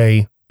his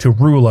way to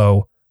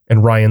Rouleau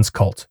and Ryan's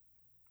cult.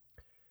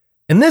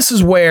 And this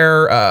is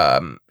where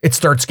it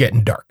starts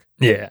getting dark.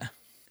 Yeah.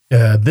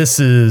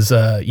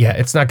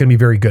 It's not going to be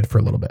very good for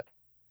a little bit.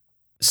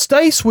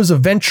 Stice was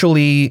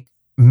eventually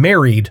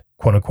married,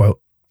 quote unquote,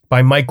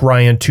 by Mike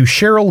Ryan to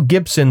Cheryl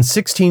Gibson's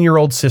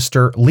 16-year-old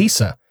sister,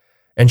 Lisa,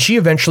 and she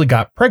eventually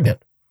got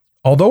pregnant.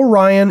 Although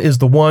Ryan is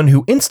the one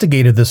who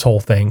instigated this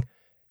whole thing,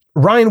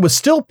 Ryan was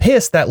still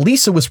pissed that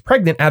Lisa was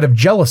pregnant out of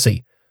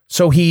jealousy.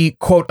 So he,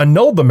 quote,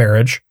 annulled the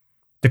marriage,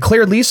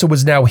 declared Lisa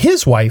was now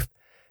his wife,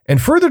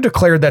 and further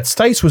declared that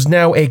Stice was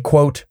now a,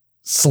 quote,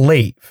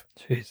 slave.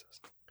 Jesus.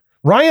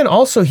 Ryan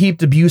also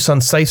heaped abuse on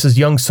Stice's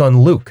young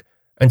son, Luke,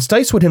 and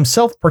Stice would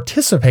himself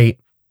participate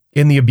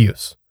in the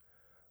abuse.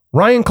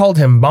 Ryan called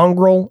him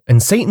mongrel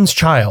and Satan's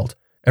child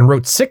and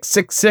wrote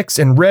 666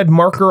 in red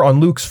marker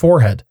on Luke's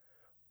forehead.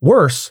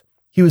 Worse,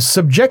 he was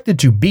subjected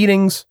to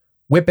beatings,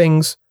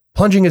 whippings,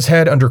 plunging his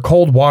head under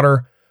cold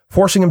water,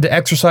 forcing him to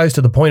exercise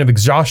to the point of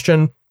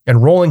exhaustion,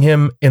 and rolling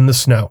him in the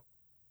snow.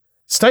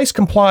 Stice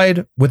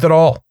complied with it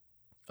all,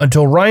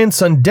 until Ryan's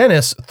son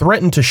Dennis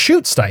threatened to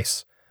shoot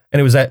Stice, and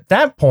it was at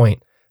that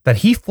point that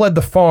he fled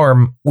the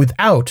farm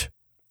without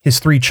his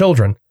 3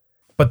 children,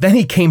 but then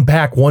he came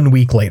back 1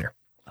 week later.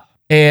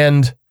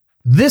 And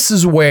this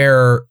is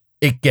where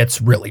it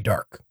gets really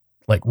dark.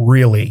 like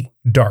really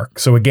dark.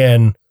 So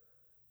again,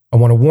 I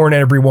want to warn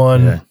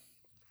everyone,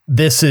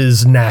 this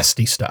is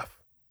nasty stuff.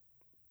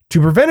 To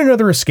prevent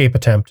another escape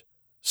attempt,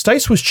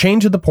 Stice was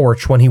chained to the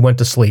porch when he went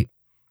to sleep.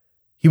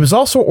 He was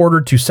also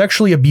ordered to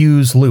sexually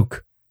abuse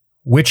Luke,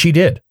 which he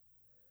did.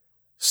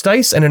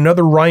 Stice and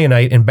another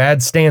Ryanite in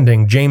bad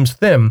standing, James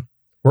Thym,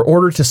 were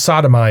ordered to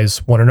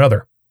sodomize one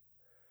another.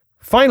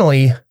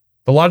 Finally,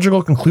 the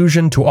logical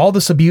conclusion to all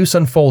this abuse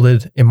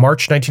unfolded in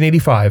March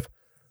 1985,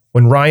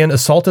 when Ryan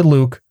assaulted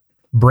Luke,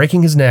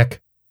 breaking his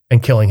neck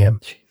and killing him.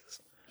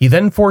 Jesus. He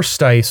then forced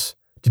Stice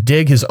to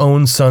dig his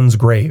own son's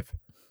grave.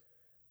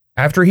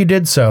 After he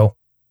did so,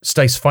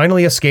 Stice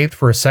finally escaped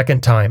for a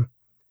second time.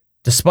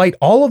 Despite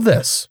all of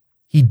this,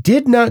 he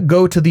did not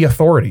go to the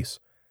authorities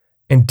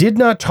and did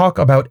not talk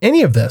about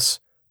any of this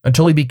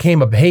until he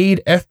became a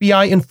paid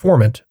FBI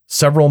informant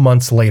several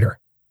months later.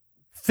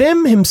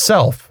 Thym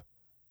himself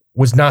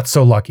was not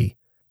so lucky,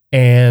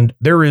 and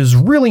there is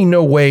really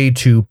no way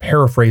to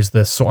paraphrase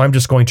this, so I'm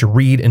just going to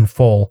read in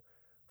full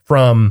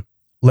from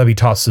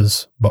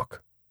Levitas's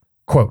book.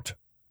 Quote,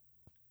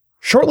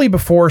 shortly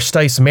before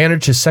Stice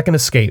managed his second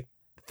escape,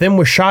 Thym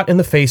was shot in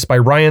the face by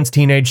Ryan's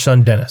teenage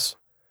son, Dennis.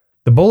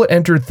 The bullet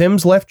entered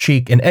Thym's left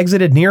cheek and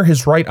exited near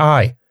his right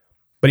eye,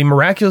 but he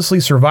miraculously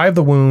survived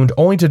the wound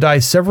only to die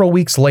several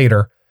weeks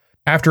later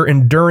after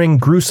enduring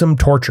gruesome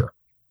torture.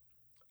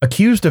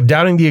 Accused of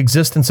doubting the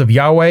existence of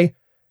Yahweh,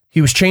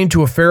 he was chained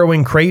to a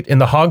farrowing crate in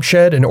the hog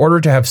shed in order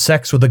to have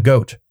sex with a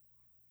goat.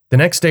 The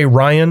next day,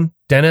 Ryan,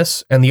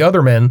 Dennis, and the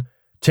other men,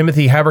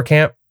 Timothy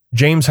Haverkamp,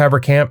 James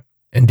Haverkamp,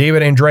 and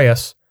David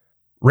Andreas,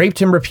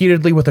 raped him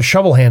repeatedly with a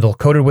shovel handle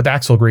coated with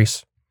axle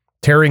grease,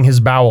 tearing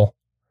his bowel.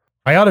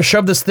 I ought to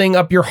shove this thing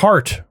up your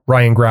heart,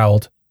 Ryan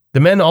growled. The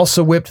men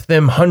also whipped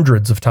them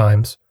hundreds of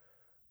times.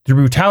 The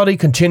brutality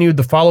continued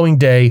the following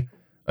day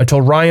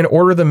until Ryan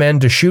ordered the men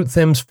to shoot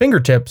Thym's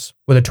fingertips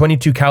with a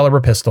 .22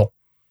 caliber pistol.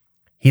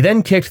 He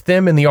then kicked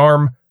Thym in the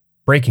arm,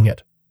 breaking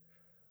it.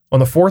 On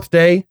the fourth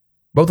day,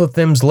 both of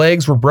Thym's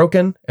legs were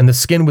broken and the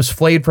skin was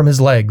flayed from his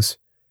legs.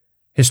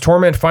 His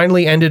torment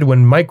finally ended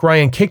when Mike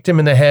Ryan kicked him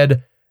in the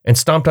head and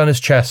stomped on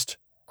his chest,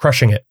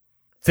 crushing it.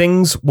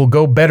 Things will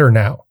go better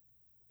now,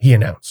 he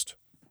announced.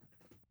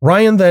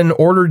 Ryan then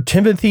ordered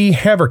Timothy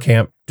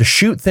Haverkamp to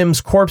shoot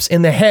Thym's corpse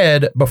in the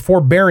head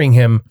before burying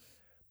him,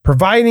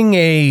 providing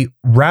a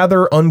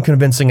rather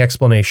unconvincing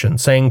explanation,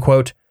 saying,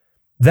 quote,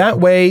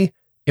 that way,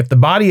 if the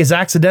body is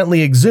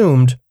accidentally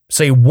exhumed,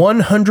 say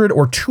 100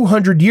 or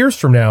 200 years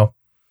from now,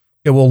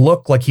 it will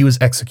look like he was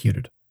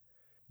executed.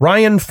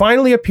 Ryan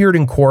finally appeared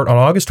in court on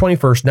August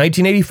 21st,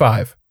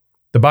 1985,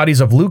 the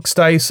bodies of Luke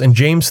Stice and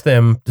James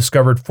Thym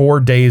discovered 4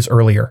 days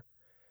earlier.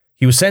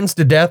 He was sentenced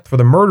to death for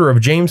the murder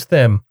of James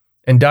Thym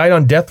and died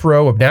on death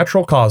row of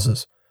natural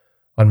causes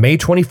on May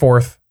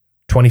 24th,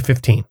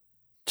 2015.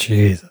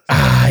 Jesus.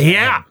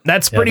 Yeah,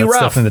 that's pretty rough.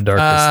 Stuff in the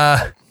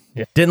darkest.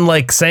 Didn't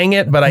like saying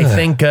it, but I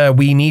think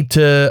we need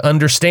to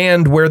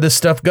understand where this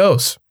stuff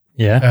goes.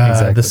 Yeah,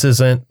 exactly. This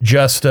isn't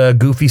just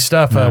goofy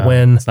stuff.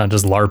 When it's not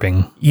just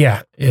LARPing.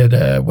 Yeah,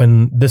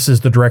 when this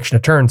is the direction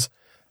it turns.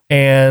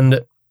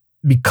 And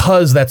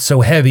because that's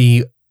so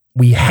heavy,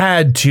 we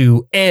had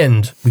to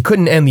end. We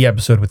couldn't end the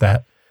episode with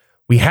that.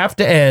 We have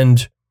to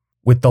end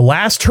with the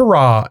last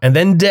hurrah and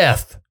then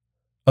death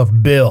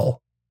of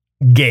Bill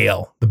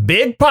Gale. The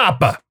Big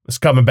Papa is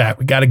coming back.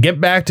 We got to get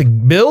back to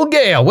Bill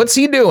Gale. What's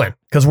he doing?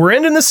 Because we're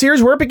ending the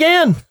series where it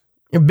began.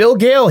 And Bill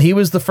Gale, he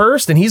was the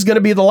first and he's going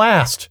to be the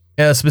last.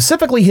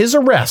 Specifically his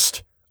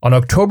arrest on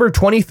October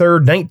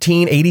 23rd,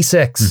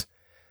 1986.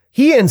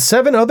 He and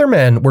 7 other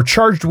men were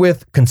charged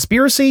with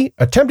conspiracy,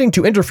 attempting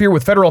to interfere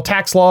with federal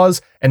tax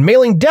laws, and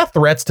mailing death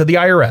threats to the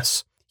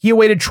IRS. He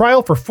awaited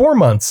trial for 4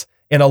 months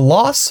in a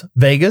Las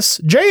Vegas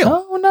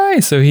jail. Oh,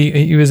 nice. So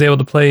he was able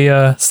to play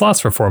slots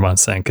for 4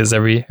 months then, because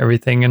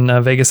everything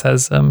in Vegas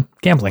has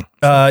gambling.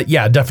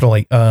 Yeah,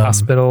 definitely.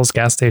 Hospitals,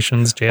 gas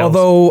stations, jails.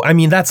 Although, I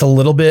mean, that's a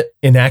little bit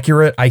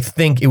inaccurate. I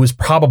think it was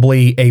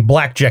probably a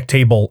blackjack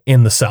table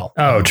in the cell.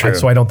 Oh, true.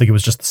 So I don't think it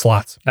was just the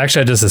slots.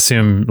 Actually, I just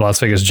assume Las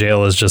Vegas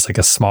jail is just like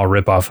a small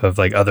ripoff of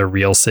like other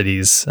real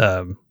cities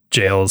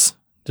jails,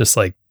 just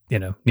like, you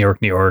know, New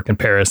York, and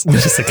Paris.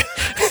 It's just like...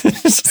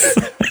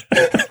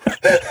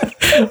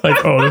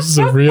 like, oh, this is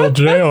a real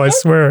jail, I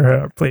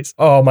swear. Please.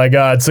 Oh, my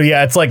God. So,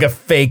 yeah, it's like a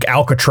fake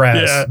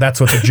Alcatraz. Yeah. That's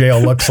what the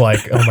jail looks like.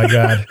 Oh, my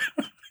God.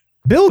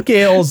 Bill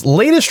Gale's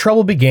latest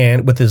trouble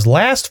began with his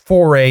last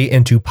foray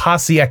into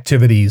posse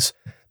activities,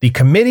 the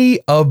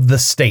Committee of the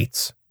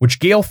States, which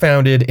Gale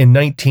founded in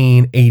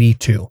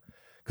 1982.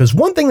 Because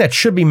one thing that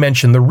should be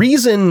mentioned, the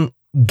reason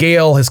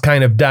Gale has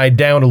kind of died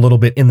down a little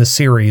bit in the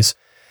series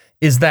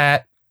is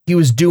that he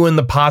was doing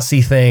the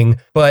posse thing,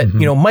 but,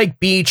 you know,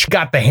 Mike Beach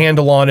got the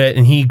handle on it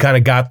and he kind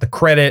of got the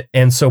credit.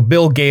 And so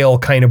Bill Gale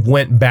kind of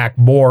went back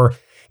more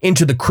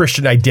into the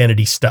Christian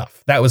identity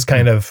stuff. That was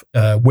kind of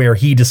where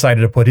he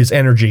decided to put his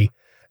energy.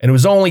 And it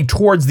was only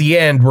towards the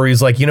end where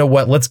he's like, you know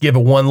what, let's give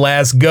it one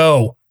last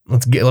go.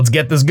 Let's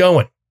get this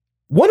going.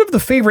 One of the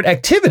favorite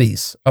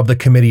activities of the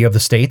Committee of the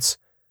States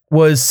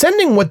was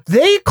sending what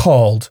they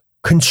called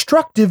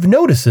constructive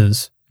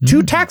notices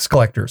to tax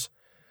collectors.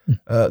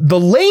 The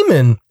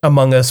layman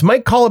among us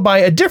might call it by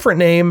a different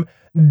name,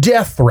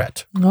 death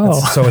threat.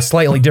 So a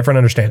slightly different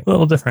understanding. A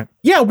little different.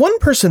 Yeah, one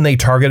person they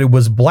targeted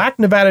was Black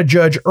Nevada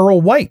Judge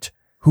Earl White,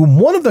 whom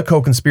one of the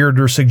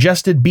co-conspirators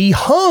suggested be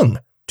hung.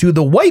 To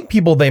the white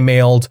people they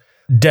mailed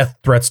death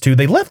threats to,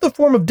 they left the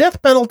form of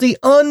death penalty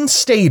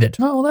unstated.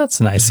 Oh,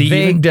 that's nice.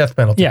 Vague death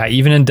penalty. Yeah,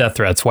 even in death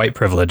threats, white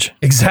privilege.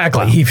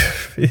 Exactly. Wow.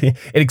 It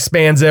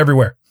expands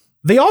everywhere.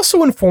 They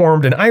also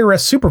informed an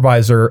IRS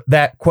supervisor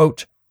that,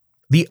 quote,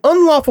 the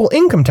unlawful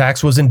income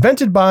tax was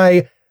invented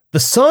by the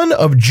son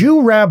of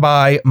Jew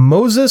Rabbi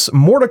Moses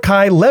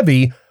Mordecai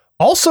Levy,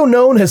 also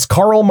known as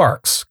Karl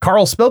Marx.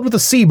 Karl spelled with a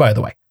C, by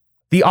the way.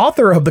 The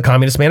author of the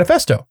Communist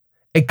Manifesto.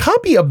 A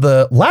copy of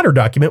the latter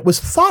document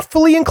was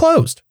thoughtfully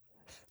enclosed.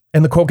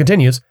 And the quote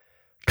continues,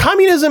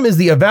 communism is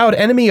the avowed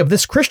enemy of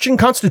this Christian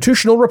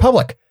constitutional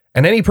republic,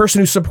 and any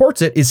person who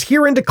supports it is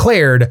herein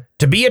declared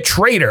to be a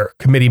traitor,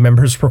 committee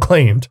members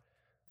proclaimed.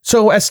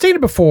 So as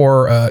stated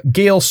before,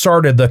 Gale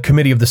started the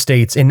Committee of the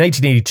States in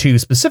 1982,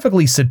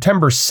 specifically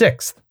September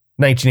 6th,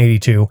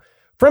 1982,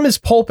 from his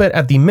pulpit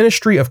at the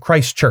Ministry of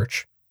Christ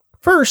Church.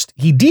 First,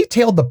 he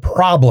detailed the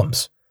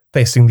problems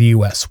facing the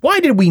U.S. Why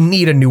did we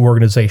need a new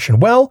organization?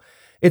 Well,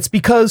 it's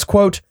because,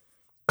 quote,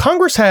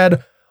 Congress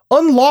had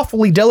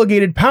unlawfully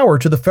delegated power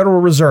to the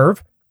Federal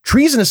Reserve,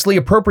 treasonously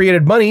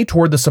appropriated money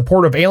toward the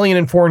support of alien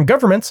and foreign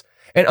governments,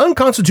 and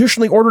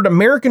unconstitutionally ordered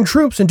American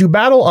troops into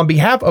battle on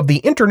behalf of the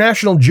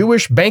international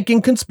Jewish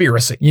banking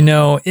conspiracy. You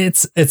know,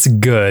 it's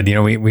good. You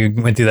know, we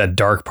went through that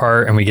dark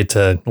part and we get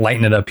to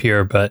lighten it up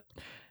here, but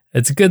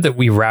it's good that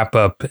we wrap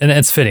up, and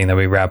it's fitting that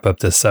we wrap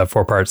up this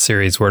 4-part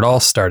series where it all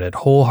started,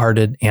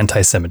 wholehearted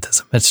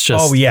anti-Semitism. It's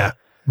just,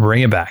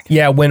 bring it back.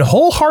 Yeah, when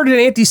wholehearted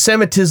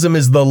anti-Semitism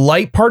is the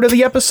light part of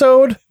the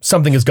episode,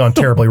 something has gone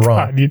terribly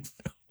wrong.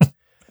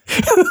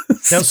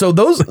 Now, so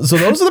those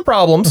are the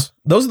problems.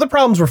 Those are the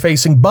problems we're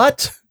facing,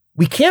 but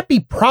we can't be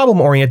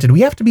problem-oriented.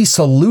 We have to be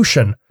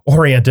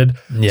solution-oriented.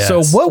 Yes.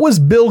 So what was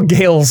Bill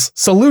Gale's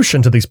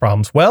solution to these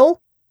problems?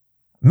 Well,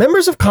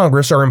 members of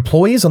Congress are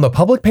employees on the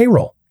public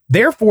payroll.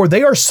 Therefore,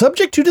 they are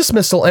subject to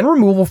dismissal and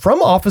removal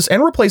from office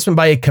and replacement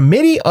by a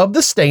committee of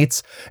the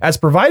states as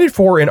provided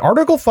for in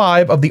Article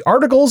 5 of the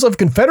Articles of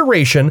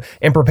Confederation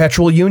and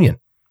Perpetual Union.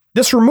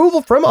 This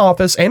removal from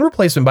office and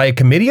replacement by a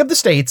committee of the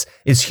states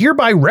is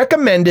hereby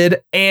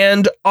recommended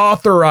and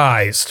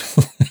authorized.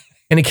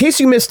 And in case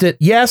you missed it,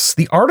 yes,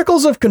 the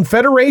Articles of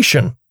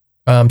Confederation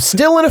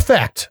still in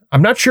effect.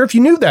 I'm not sure if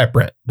you knew that,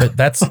 Brent, but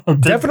that's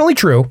definitely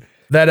true.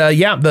 That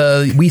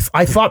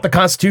I thought the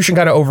Constitution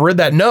kind of overrid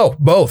that. No,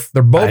 both.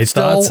 They're both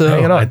still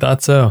hanging on. I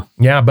thought so.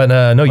 Yeah,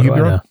 but no, you'd be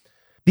wrong.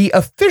 The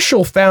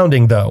official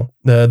founding, though,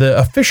 the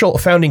official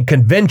founding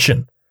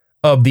convention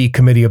of the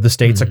Committee of the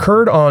States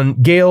occurred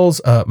on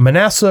Gale's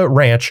Manassas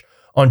Ranch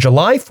on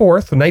July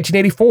 4th,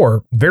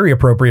 1984. Very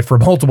appropriate for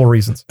multiple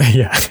reasons.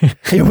 Yeah.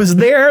 It was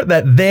there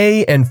that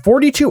they and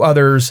 42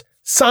 others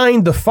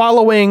signed the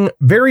following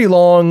very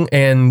long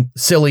and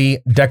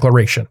silly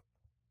declaration.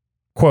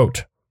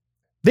 Quote,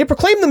 they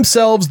proclaim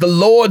themselves the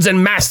lords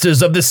and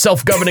masters of this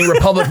self-governing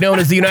republic known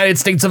as the United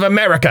States of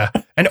America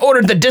and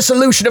ordered the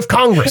dissolution of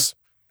Congress.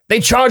 They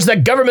charged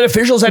that government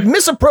officials had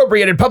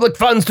misappropriated public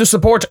funds to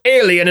support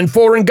alien and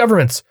foreign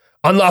governments,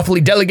 unlawfully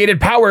delegated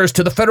powers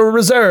to the Federal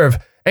Reserve,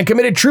 and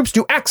committed troops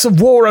to acts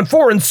of war on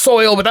foreign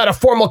soil without a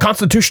formal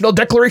constitutional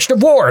declaration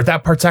of war.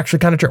 That part's actually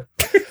kind of true.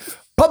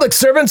 Public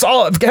servants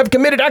all have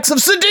committed acts of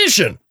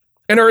sedition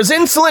and are as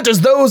insolent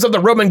as those of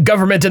the Roman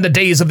government in the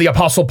days of the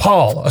Apostle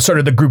Paul,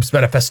 asserted the group's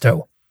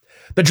manifesto.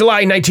 The July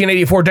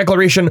 1984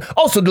 declaration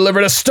also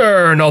delivered a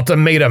stern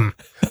ultimatum.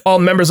 All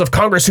members of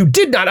Congress who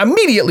did not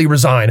immediately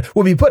resign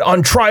will be put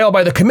on trial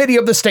by the Committee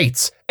of the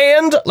States.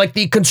 And, like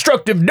the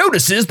constructive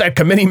notices that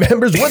committee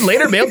members would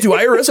later mail to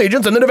IRS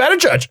agents and the Nevada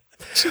judge,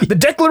 the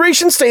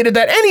declaration stated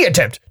that any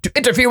attempt to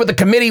interfere with the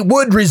committee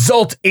would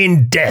result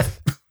in death.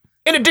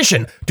 In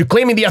addition to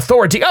claiming the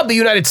authority of the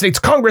United States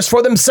Congress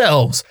for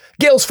themselves,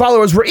 Gale's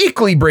followers were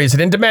equally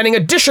brazen in demanding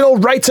additional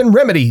rights and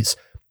remedies.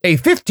 A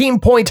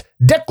 15-point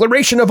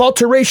Declaration of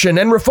Alteration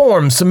and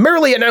Reform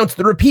summarily announced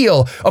the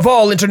repeal of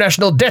all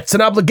international debts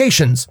and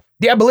obligations,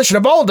 the abolition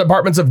of all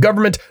departments of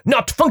government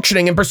not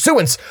functioning in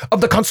pursuance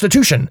of the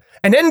Constitution,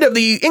 an end of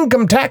the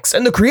income tax,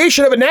 and the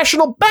creation of a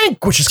national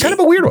bank, which is kind of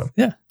a weird one.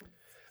 Yeah.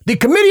 The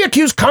committee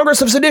accused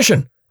Congress of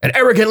sedition and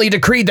arrogantly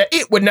decreed that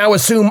it would now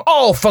assume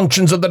all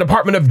functions of the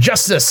Department of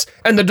Justice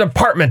and the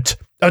Department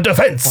of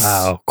Defense.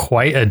 Wow,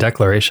 quite a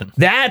declaration.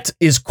 That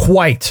is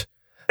quite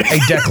a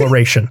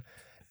declaration.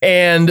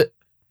 And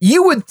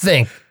you would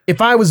think,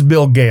 if I was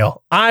Bill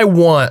Gale, I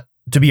want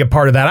to be a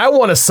part of that. I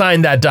want to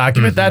sign that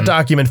document. That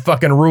document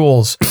fucking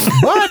rules.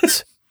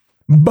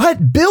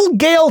 But Bill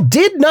Gale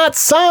did not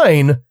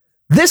sign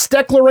this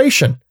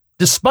declaration,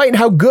 despite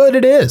how good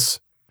it is.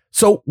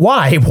 So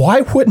why?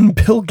 Why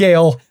wouldn't Bill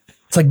Gale?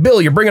 It's like,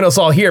 Bill, you're bringing us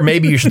all here.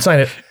 Maybe you should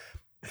sign it.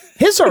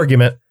 His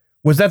argument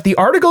was that the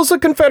Articles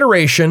of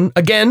Confederation,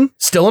 again,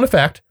 still in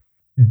effect,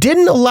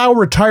 didn't allow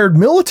retired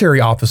military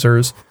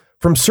officers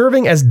from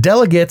serving as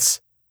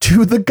delegates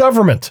to the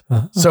government.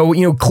 So,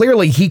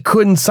 clearly he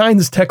couldn't sign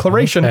this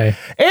declaration. Okay.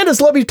 And as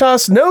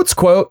Levitas notes,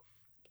 quote,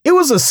 "It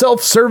was a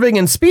self-serving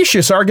and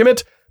specious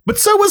argument, but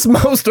so was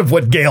most of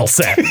what Gale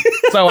said."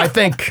 So I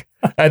think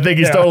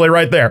he's totally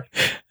right there.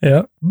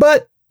 Yeah.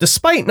 But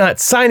despite not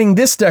signing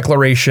this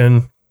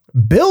declaration,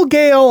 Bill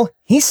Gale,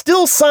 he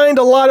still signed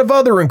a lot of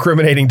other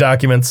incriminating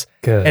documents.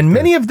 And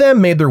many of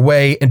them made their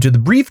way into the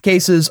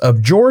briefcases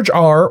of George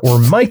R. or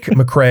Mike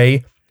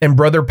McRae and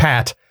brother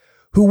Pat,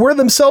 who were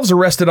themselves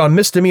arrested on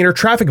misdemeanor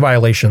traffic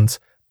violations.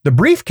 The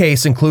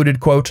briefcase included,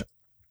 quote,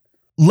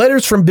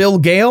 letters from Bill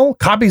Gale,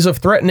 copies of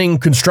threatening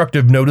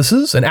constructive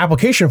notices, and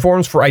application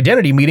forms for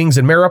identity meetings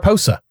in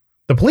Mariposa.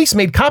 The police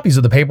made copies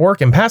of the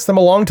paperwork and passed them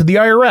along to the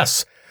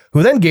IRS,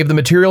 who then gave the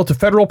material to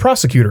federal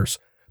prosecutors.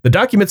 The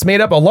documents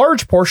made up a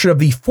large portion of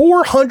the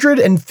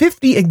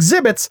 450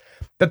 exhibits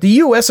that the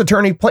U.S.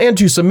 attorney planned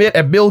to submit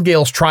at Bill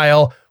Gale's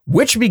trial,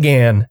 which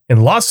began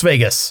in Las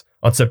Vegas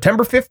on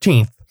September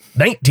 15th,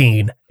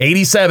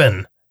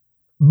 1987.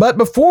 But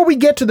before we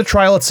get to the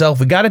trial itself,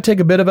 we got to take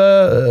a bit of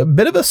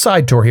a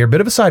side tour here, a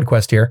bit of a side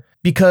quest here,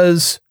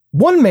 because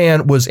one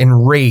man was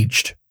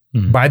enraged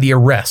by the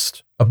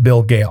arrest of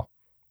Bill Gale.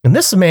 And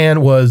this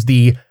man was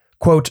the,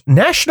 quote,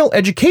 National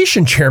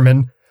Education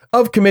Chairman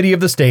of Committee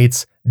of the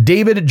States,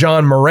 David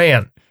John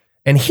Moran.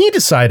 And he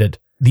decided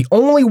the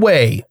only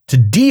way to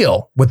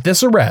deal with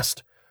this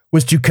arrest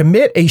was to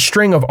commit a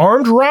string of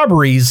armed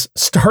robberies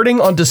starting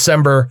on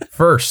December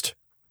 1st.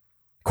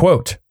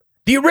 Quote,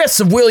 "The arrests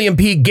of William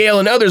P. Gale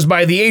and others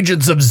by the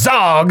agents of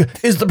Zog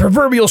is the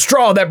proverbial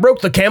straw that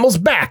broke the camel's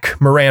back,"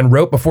 Moran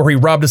wrote before he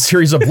robbed a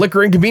series of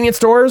liquor and convenience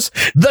stores.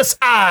 "Thus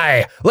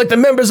I, like the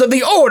members of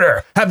the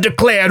order, have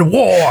declared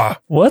war."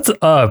 What's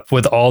up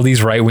with all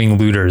these right-wing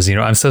looters?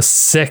 I'm so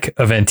sick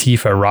of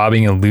Antifa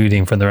robbing and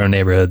looting from their own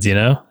neighborhoods,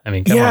 I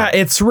mean, come on.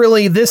 It's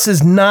really, this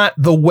is not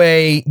the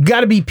way. You got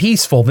to be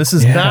peaceful. This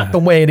is not the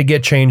way to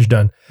get change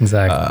done.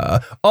 Exactly.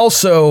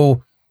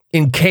 Also,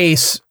 in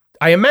case...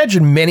 I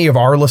imagine many of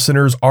our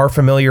listeners are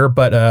familiar,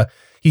 but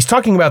he's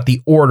talking about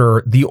the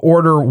Order. The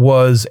Order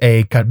was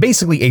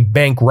basically a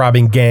bank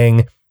robbing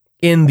gang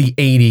in the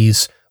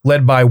 80s,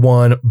 led by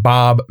one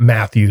Bob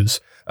Matthews.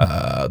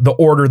 The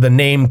Order, the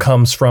name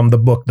comes from the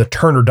book, The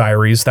Turner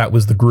Diaries. That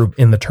was the group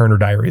in the Turner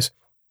Diaries.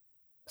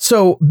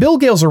 So Bill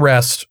Gale's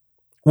arrest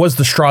was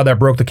the straw that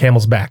broke the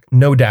camel's back,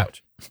 no doubt.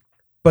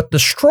 But the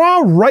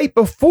straw right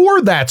before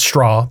that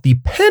straw, the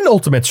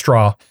penultimate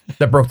straw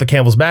that broke the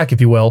camel's back, if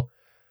you will,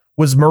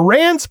 was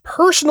Moran's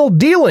personal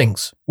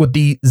dealings with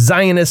the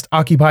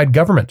Zionist-occupied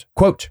government.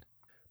 Quote,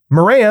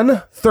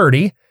 "Moran,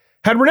 30,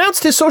 had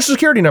renounced his Social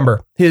Security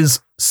number,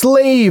 his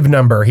slave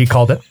number, he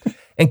called it,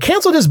 and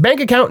canceled his bank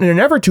account in an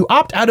effort to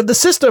opt out of the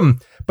system.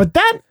 But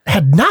that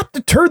had not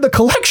deterred the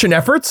collection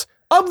efforts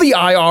of the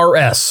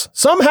IRS.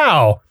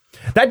 Somehow,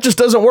 that just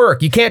doesn't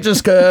work. You can't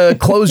just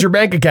close your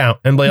bank account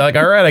and be like,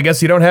 all right, I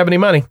guess you don't have any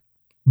money."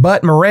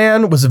 But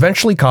Moran was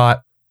eventually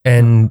caught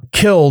and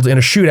killed in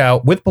a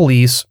shootout with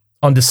police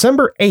on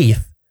December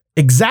 8th,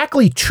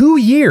 exactly 2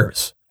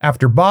 years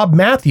after Bob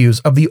Matthews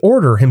of the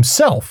Order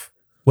himself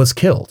was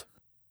killed.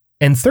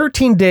 And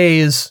 13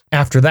 days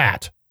after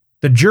that,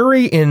 the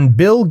jury in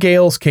Bill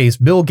Gale's case,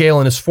 Bill Gale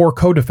and his 4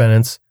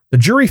 co-defendants, the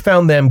jury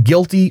found them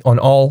guilty on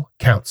all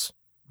counts.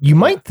 You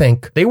might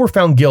think they were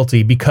found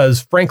guilty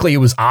because, frankly, it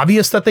was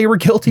obvious that they were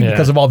guilty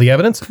because of all the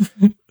evidence.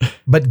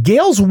 But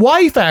Gale's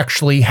wife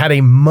actually had a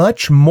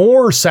much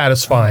more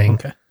satisfying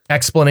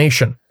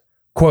explanation.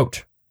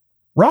 Quote,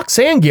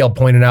 "Roxanne Gale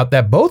pointed out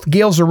that both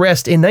Gale's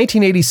arrest in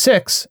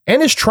 1986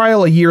 and his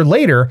trial a year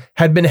later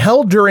had been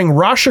held during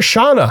Rosh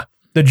Hashanah,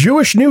 the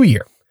Jewish New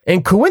Year.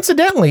 And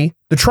coincidentally,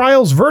 the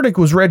trial's verdict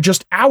was read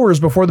just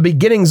hours before the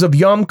beginnings of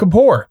Yom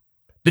Kippur.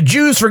 The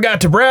Jews forgot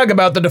to brag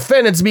about the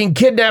defendants being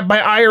kidnapped by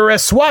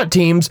IRS SWAT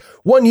teams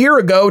 1 year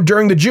ago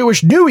during the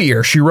Jewish New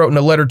Year," she wrote in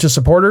a letter to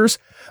supporters.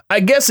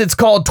 "I guess it's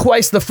called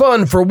twice the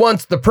fun for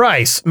once the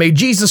price. May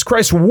Jesus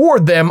Christ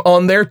reward them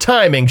on their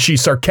timing," she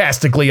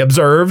sarcastically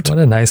observed. What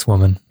a nice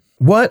woman.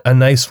 What a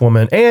nice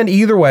woman. And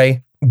either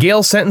way,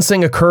 Gale's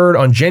sentencing occurred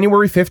on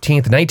January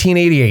 15th,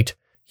 1988.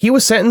 He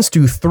was sentenced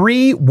to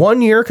 3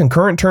 one-year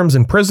concurrent terms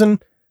in prison,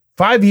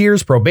 5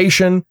 years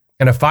probation,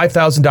 and a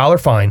 $5,000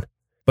 fine.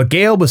 But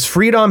Gale was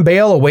freed on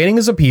bail awaiting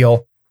his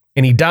appeal,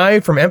 and he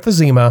died from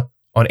emphysema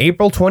on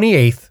April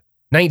 28th,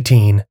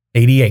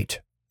 1988.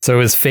 So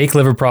his fake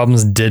liver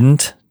problems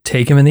didn't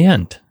take him in the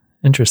end.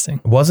 Interesting.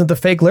 It wasn't the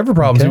fake liver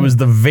problems. Okay. It was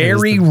the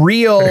very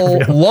real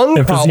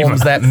lung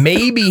problems that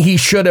maybe he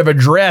should have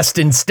addressed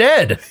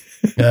instead.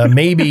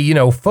 Maybe,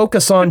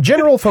 focus on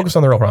the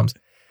real problems.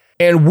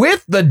 And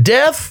with the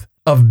death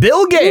of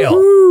Bill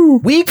Gale,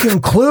 we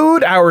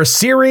conclude our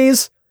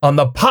series on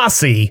the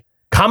Posse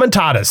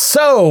Comitatus.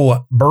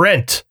 So,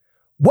 Brent,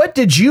 what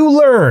did you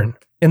learn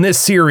in this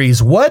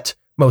series? What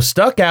most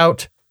stuck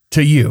out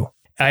to you?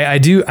 I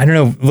don't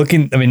know,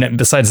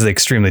 besides the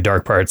extremely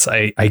dark parts,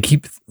 I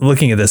keep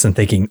looking at this and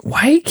thinking,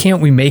 why can't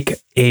we make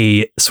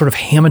a sort of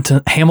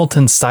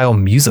Hamilton style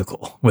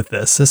musical with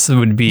this? This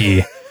would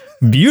be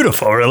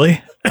beautiful,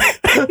 really.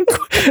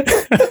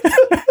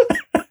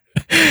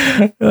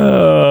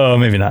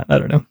 that. I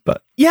don't know,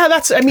 but yeah,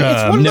 it's one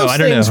of those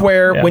things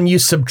where when you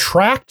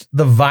subtract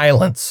the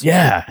violence,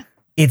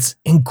 it's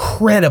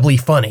incredibly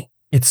funny.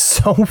 It's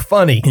so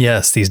funny.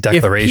 Yes, these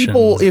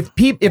declarations.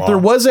 If there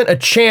wasn't a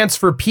chance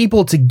for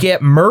people to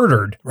get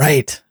murdered,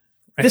 right.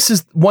 This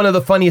is one of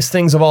the funniest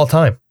things of all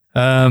time.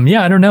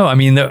 I don't know. I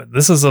mean,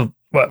 this is a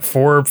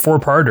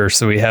four-parter.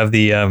 So we have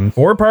the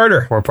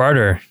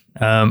four-parter.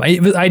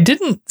 I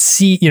didn't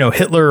see,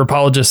 Hitler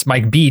apologist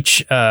Mike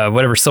Beach,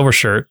 whatever silver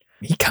shirt.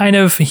 He kind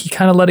of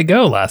let it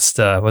go was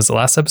the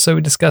last episode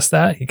we discussed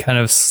that? He kind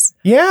of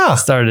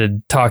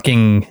started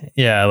talking,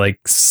 like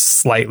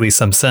slightly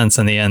some sense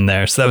in the end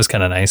there. So that was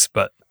kind of nice,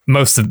 but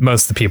most of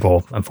the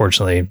people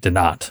unfortunately did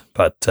not.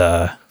 But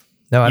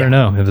no, I don't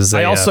know. It was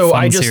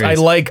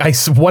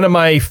one of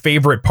my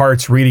favorite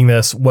parts reading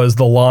this was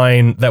the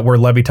line where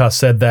Levitas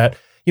said that,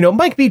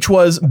 Mike Beach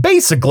was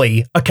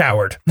basically a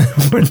coward.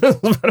 One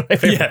of my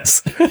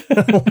favorite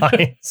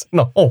lines in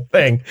the whole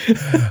thing.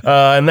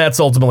 And that's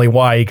ultimately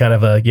why he kind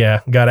of,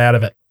 got out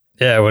of it.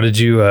 Yeah. What did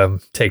you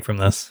take from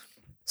this?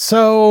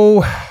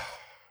 So,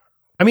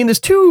 I mean,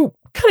 there's two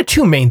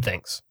main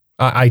things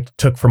I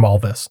took from all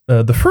this.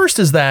 The first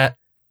is that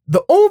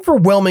the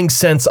overwhelming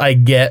sense I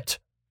get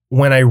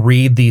when I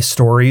read these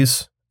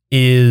stories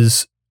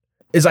is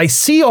I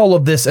see all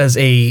of this as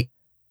an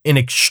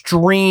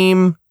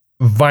extreme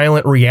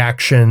violent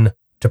reaction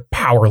to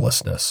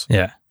powerlessness.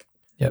 Yeah.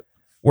 Yep.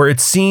 Where it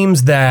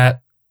seems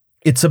that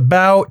it's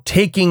about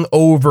taking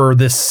over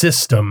this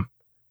system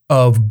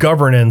of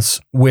governance,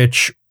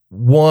 which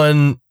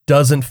one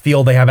doesn't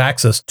feel they have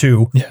access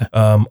to. Yeah.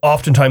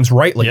 Oftentimes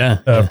rightly,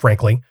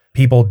 frankly.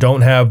 People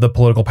don't have the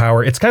political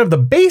power. It's kind of the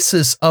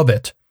basis of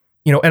it.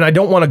 And I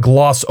don't want to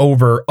gloss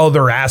over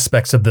other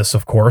aspects of this,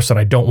 of course,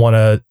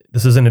 and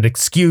this isn't an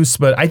excuse,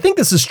 but I think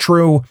this is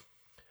true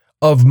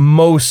of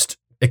most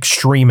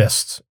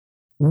extremists.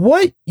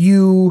 What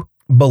you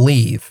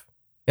believe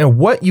and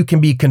what you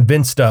can be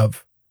convinced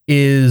of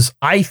is,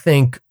 I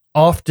think,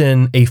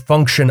 often a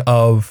function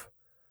of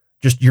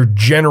just your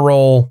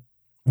general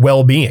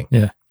well-being.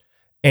 Yeah.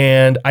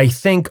 And I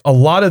think a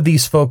lot of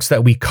these folks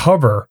that we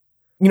cover,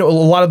 a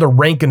lot of the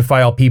rank and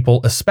file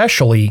people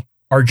especially,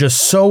 are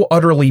just so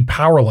utterly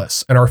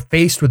powerless and are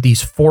faced with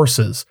these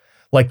forces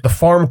like the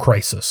farm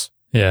crisis,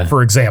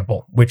 for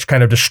example, which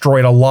kind of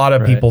destroyed a lot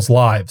of people's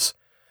lives.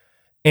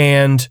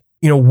 And,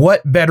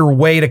 what better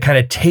way to kind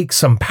of take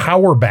some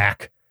power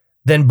back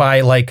than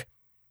by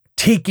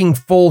taking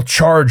full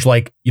charge,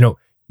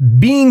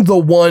 being the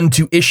one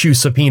to issue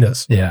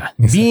subpoenas,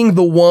 being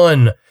the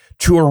one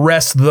to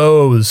arrest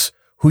those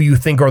who you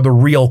think are the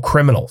real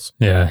criminals.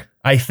 Yeah.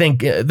 I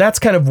think that's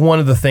kind of one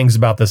of the things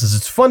about this is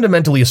it's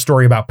fundamentally a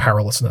story about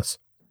powerlessness,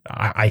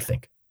 I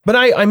think. But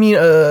I mean,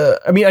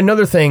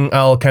 another thing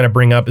I'll kind of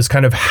bring up is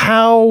kind of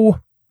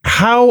how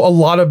a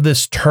lot of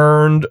this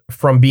turned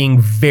from being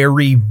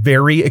very,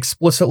 very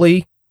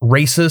explicitly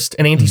racist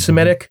and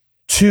anti-Semitic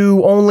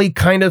to only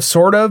kind of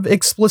sort of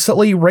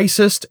explicitly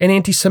racist and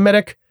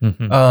anti-Semitic.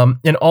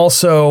 And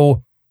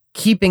also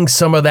keeping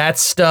some of that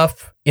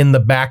stuff in the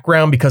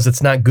background because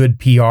it's not good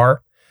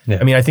PR. Yeah.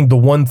 I mean, I think the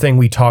one thing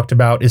we talked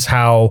about is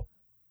how,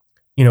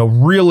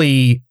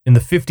 really in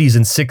the 50s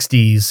and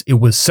 60s, it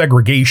was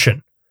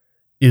segregation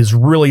is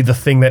really the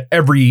thing that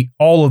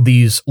all of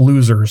these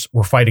losers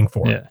were fighting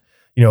for. Yeah.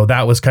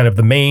 That was kind of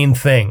the main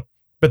thing.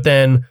 But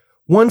then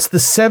once the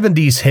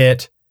 70s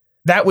hit,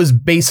 that was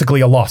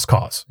basically a lost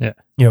cause. Yeah.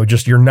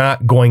 Just you're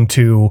not going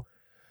to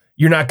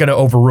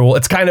overrule.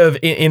 It's kind of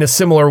in a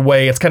similar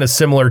way. It's kind of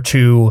similar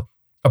to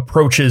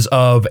approaches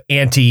of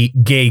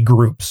anti-gay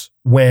groups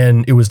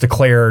when it was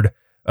declared,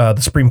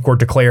 the Supreme Court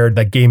declared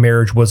that gay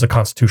marriage was a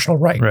constitutional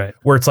right.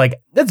 Where it's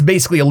that's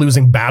basically a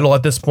losing battle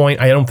at this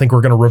point. I don't think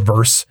we're going to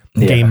reverse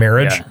gay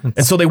marriage. Yeah,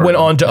 and so they went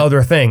on to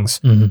other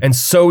things. And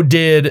so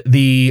did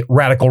the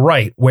radical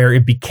right, where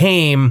it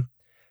became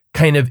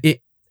kind of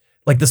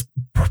this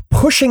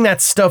pushing that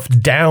stuff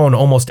down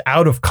almost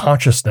out of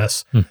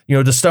consciousness,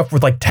 the stuff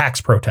with tax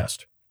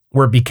protest,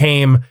 where it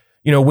became,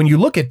 when you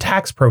look at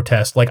tax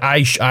protest,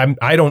 I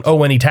don't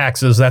owe any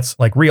taxes. That's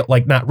real,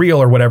 not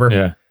real or whatever.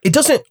 Yeah. It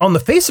doesn't on the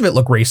face of it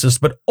look racist,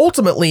 but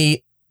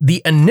ultimately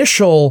the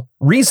initial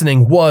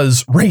reasoning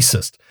was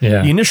racist.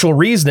 Yeah. The initial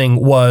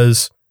reasoning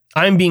was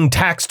I'm being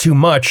taxed too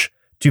much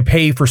to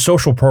pay for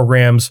social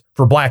programs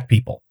for black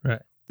people.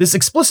 Right. This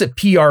explicit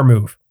PR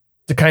move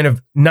to kind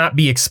of not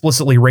be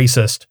explicitly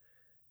racist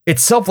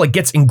itself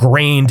gets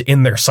ingrained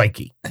in their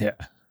psyche. Yeah.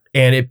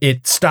 And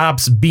it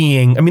stops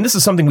being, this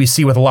is something we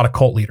see with a lot of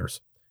cult leaders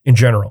in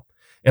general.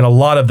 And a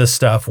lot of this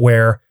stuff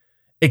where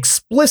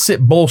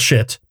explicit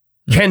bullshit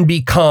can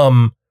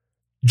become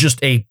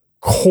just a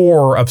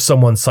core of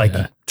someone's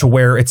psyche to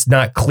where it's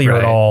not clear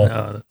at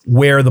all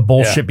where the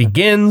bullshit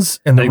begins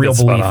and the real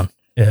belief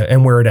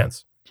and where it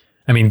ends.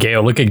 I mean,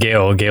 Gale, look at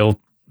Gale. Gale,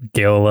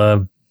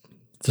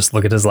 just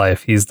look at his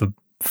life. He's the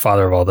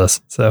father of all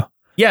this. So.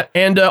 Yeah,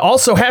 and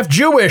also half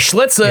Jewish.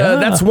 Let's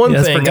that's one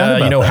thing.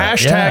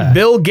 Hashtag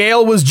Bill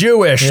Gale was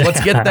Jewish. Yeah.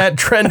 Let's get that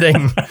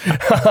trending.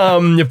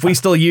 If we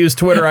still use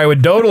Twitter, I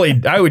would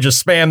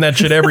just spam that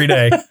shit every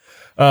day.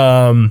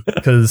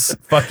 Because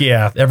fuck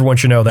yeah, everyone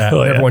should know that.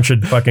 Everyone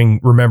should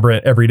fucking remember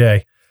it every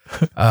day.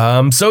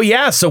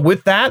 So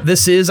with that,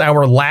 this is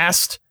our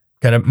last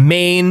kind of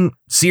main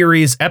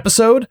series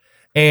episode,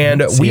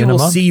 and we will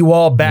see you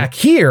all back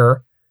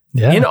here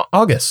in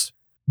August.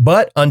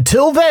 But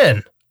until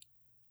then,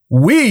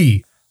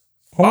 we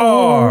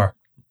are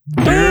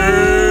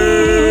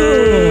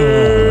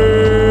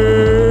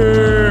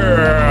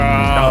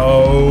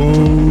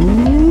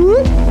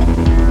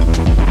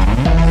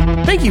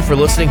Thank you for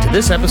listening to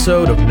this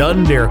episode of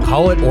None Dare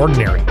Call It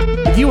Ordinary.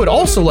 If you would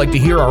also like to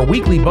hear our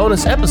weekly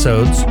bonus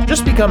episodes,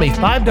 just become a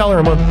 $5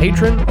 a month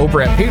patron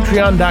over at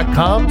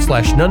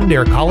patreon.com/None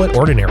Dare Call It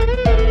Ordinary.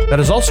 That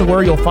is also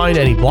where you'll find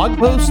any blog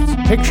posts,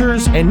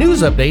 pictures, and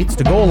news updates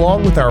to go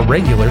along with our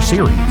regular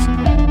series.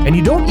 And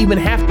you don't even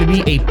have to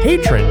be a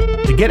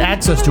patron to get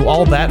access to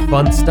all that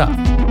fun stuff.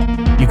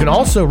 You can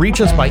also reach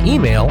us by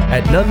email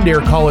at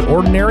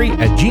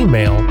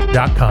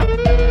nonedarecallitordinary@gmail.com.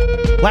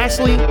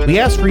 Lastly, we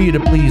ask for you to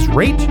please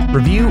rate,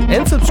 review,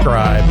 and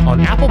subscribe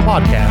on Apple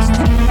Podcasts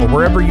or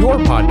wherever your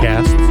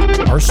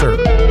podcasts are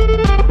served.